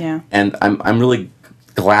 Yeah. And I'm really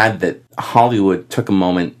glad that Hollywood took a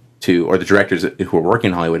moment to, or the directors who are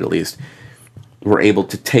working in Hollywood at least, were able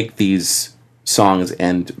to take these songs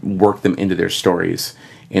and work them into their stories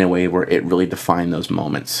in a way where it really defined those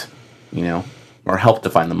moments, you know, or helped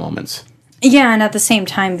define the moments. Yeah, and at the same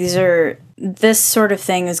time, this sort of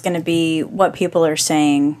thing is going to be what people are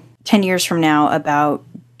saying 10 years from now about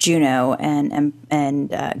Juno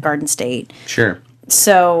and Garden State. Sure.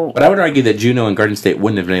 So, but I would argue that Juno and Garden State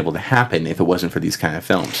wouldn't have been able to happen if it wasn't for these kind of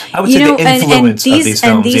films. I would say the influence of these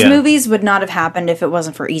films. And these movies would not have happened if it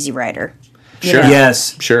wasn't for Easy Rider. Sure. You know?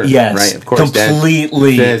 Yes. Sure. Yes. Right. Of course.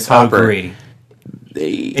 Completely agree.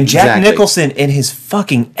 And Jack Nicholson in his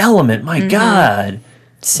fucking element. My God.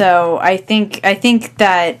 So I think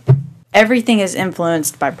that everything is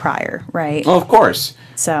influenced by prior, right? Oh, of course.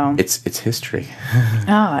 So it's history.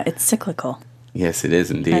 It's cyclical. Yes, it is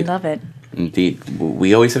indeed. I love it. Indeed,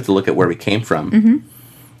 we always have to look at where we came from,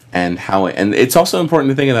 and how. And it's also important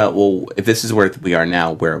to think about. Well, if this is where we are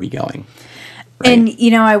now, where are we going? Right?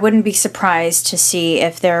 And I wouldn't be surprised to see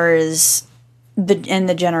if there is in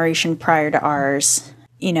the generation prior to ours,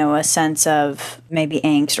 a sense of maybe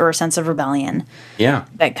angst or a sense of rebellion. Yeah,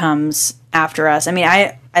 that comes after us. I mean,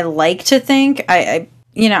 I like to think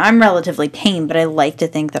I'm relatively tame, but I like to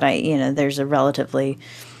think that there's a relatively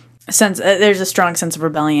there's a strong sense of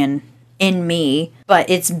rebellion in me, but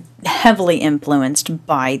it's heavily influenced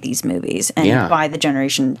by these movies and by the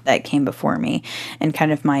generation that came before me, and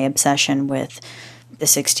kind of my obsession with the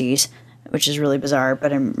 60s, which is really bizarre,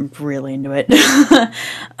 but I'm really into it.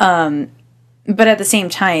 But at the same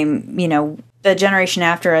time, the generation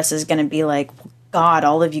after us is going to be like, God,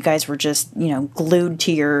 all of you guys were just, glued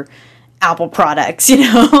to your Apple products,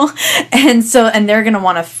 and they're going to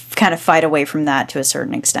want to kind of fight away from that to a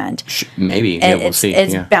certain extent. Maybe. Yeah, we'll see.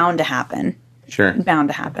 It's bound to happen. Sure. Bound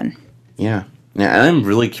to happen. Yeah. Yeah, and I'm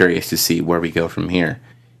really curious to see where we go from here.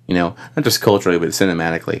 Not just culturally, but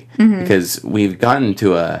cinematically. Because we've gotten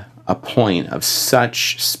to a point of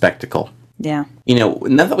such spectacle. Yeah.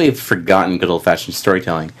 Not that we've forgotten good old-fashioned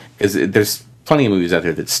storytelling, because there's plenty of movies out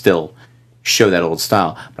there that still show that old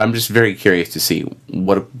style. But I'm just very curious to see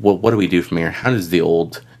what do we do from here? How does the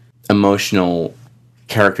old emotional,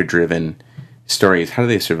 character-driven stories, how do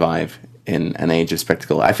they survive in an age of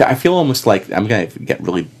spectacle? I feel almost like, I'm going to get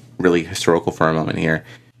really, really historical for a moment here.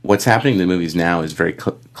 What's happening to the movies now is very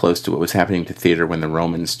close to what was happening to theater when the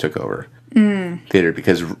Romans took over theater,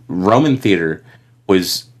 because Roman theater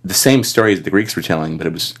was the same stories that the Greeks were telling,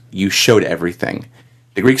 but you showed everything.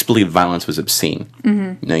 The Greeks believed violence was obscene.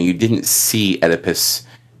 You didn't see Oedipus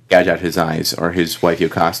gouge out his eyes or his wife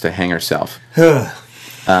Jocasta hang herself.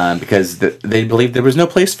 Because they believed there was no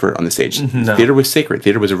place for it on the stage. No. Theater was sacred.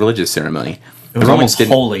 Theater was a religious ceremony. It was almost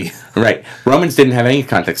holy. Right. Romans didn't have any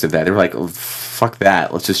context of that. They were like, oh, fuck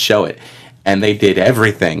that. Let's just show it. And they did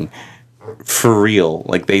everything for real.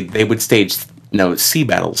 Like, they would stage sea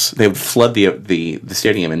battles. They would flood the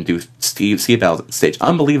stadium and do sea battles at the stage.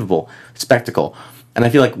 Unbelievable spectacle. And I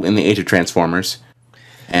feel like in the age of Transformers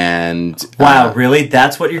and... Wow, really?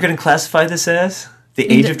 That's what you're going to classify this as? The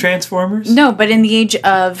age of Transformers? No, but in the age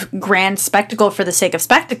of grand spectacle for the sake of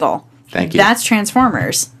spectacle. Thank you. That's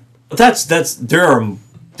Transformers. There are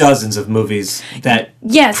dozens of movies that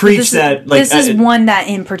preach that. This is one that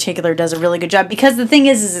in particular does a really good job, because the thing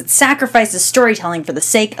is it sacrifices storytelling for the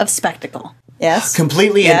sake of spectacle. Yes.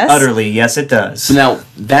 Completely and utterly, yes, it does. So now,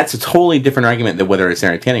 that's a totally different argument than whether it's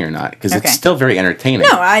entertaining or not, because it's still very entertaining.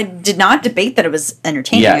 No, I did not debate that it was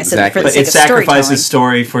entertaining. Yeah, I said exactly. for the sake of storytelling. It sacrifices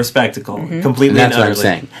story for spectacle. Completely and utterly. That's what I'm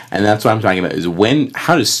saying. And that's what I'm talking about, is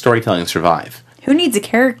how does storytelling survive? Who needs a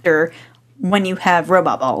character when you have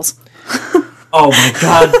robot balls? Oh my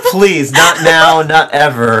God, please, not now, not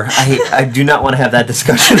ever. I do not want to have that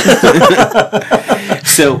discussion.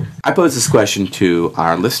 So, I posed this question to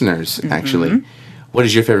our listeners, actually. What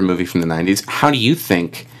is your favorite movie from the 90s? How do you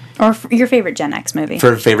think... Or your favorite Gen X movie.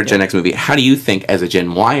 For a favorite Gen X movie, how do you think, as a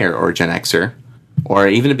Gen Y-er or a Gen Xer, or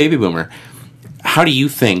even a baby boomer, how do you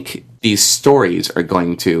think these stories are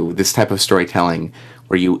going to, this type of storytelling,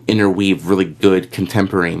 or you interweave really good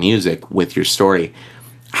contemporary music with your story,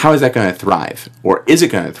 how is that going to thrive? Or is it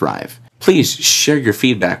going to thrive? Please share your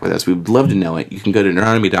feedback with us. We'd love to know it. You can go to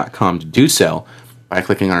Neuronomy.com to do so by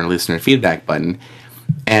clicking on our listener feedback button.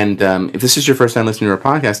 And if this is your first time listening to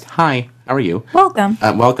our podcast, hi, how are you? Welcome.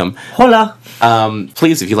 Welcome. Hola.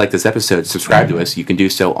 Please, if you like this episode, subscribe to us. You can do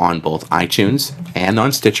so on both iTunes and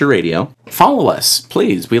on Stitcher Radio. Follow us,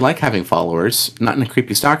 please. We like having followers, not in a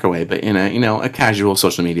creepy stalker way, but in a casual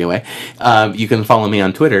social media way. You can follow me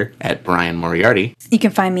on Twitter at Brian Moriarty. You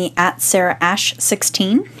can find me at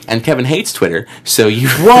SarahAsh16. And Kevin hates Twitter, so you...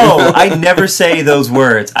 Whoa, I never say those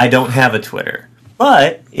words. I don't have a Twitter.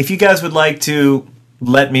 But if you guys would like to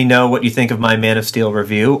let me know what you think of my Man of Steel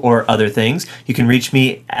review or other things, you can reach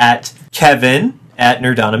me at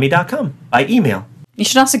kevin@nerdonomy.com by email. You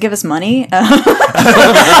should also give us money. Segue!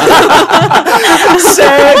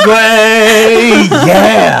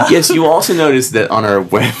 Yeah! Yes, you also notice that on our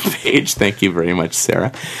webpage, thank you very much,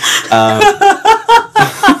 Sarah.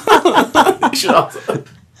 You should also...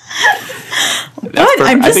 What?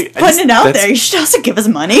 I'm just putting it out there. You should also give us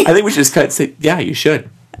money. I think we should just cut and say, yeah, you should.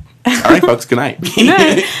 All right, folks, good night.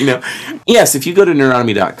 Yes, if you go to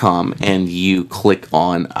neuronomy.com and you click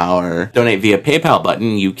on our donate via PayPal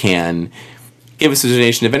button, you can give us a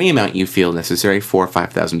donation of any amount you feel necessary. $4,000 or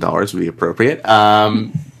 $5,000 would be appropriate.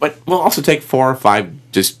 But we'll also take 4 or 5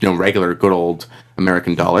 just regular good old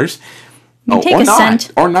American dollars. Take or a not,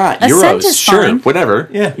 cent. or not. A Euros, cent is sure, fine. whatever.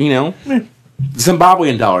 Yeah.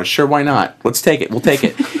 Zimbabwean dollars, sure, why not? Let's take it. We'll take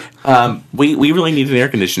it. We really need an air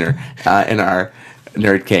conditioner in our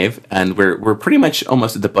nerd cave, and we're pretty much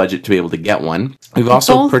almost at the budget to be able to get one. We've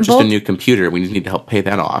also purchased a new computer. We just need to help pay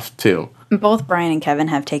that off too. Both Brian and Kevin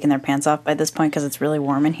have taken their pants off by this point because it's really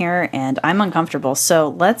warm in here, and I'm uncomfortable.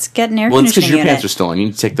 So let's get an air Well, it's conditioning because your unit. pants are still on. You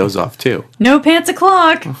need to take those off too. No pants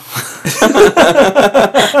o'clock.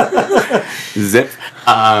 Zip.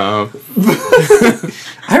 I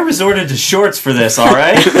resorted to shorts for this, all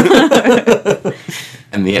right?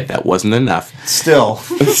 And yet that wasn't enough. Still.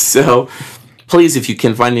 So, please, if you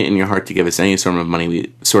can find it in your heart to give us any sort of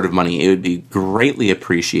money, it would be greatly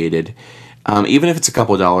appreciated. Even if it's a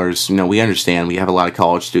couple of dollars, we understand. We have a lot of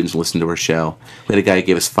college students listen to our show. We had a guy who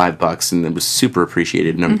gave us $5, and it was super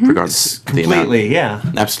appreciated in regards to the amount. Completely, yeah.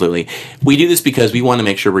 Absolutely. We do this because we want to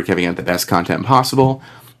make sure we're giving out the best content possible.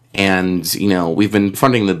 And, we've been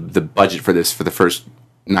funding the budget for this for the first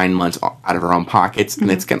 9 months out of our own pockets,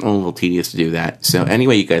 and it's getting a little tedious to do that. So any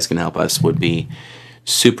way you guys can help us would be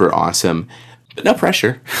super awesome. But no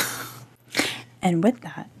pressure. And with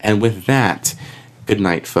that, good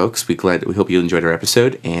night, folks. We hope you enjoyed our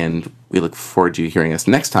episode, and we look forward to you hearing us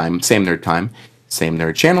next time. Same nerd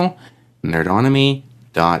channel,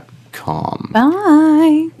 nerdonomy.com.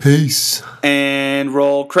 bye. Peace. And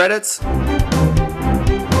roll credits.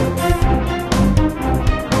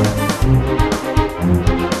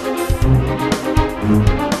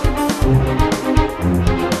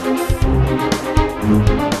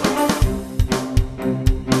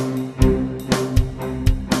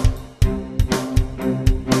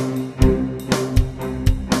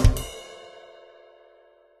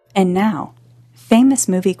 And now, famous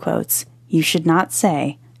movie quotes you should not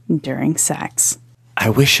say during sex.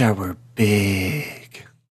 I wish I were big.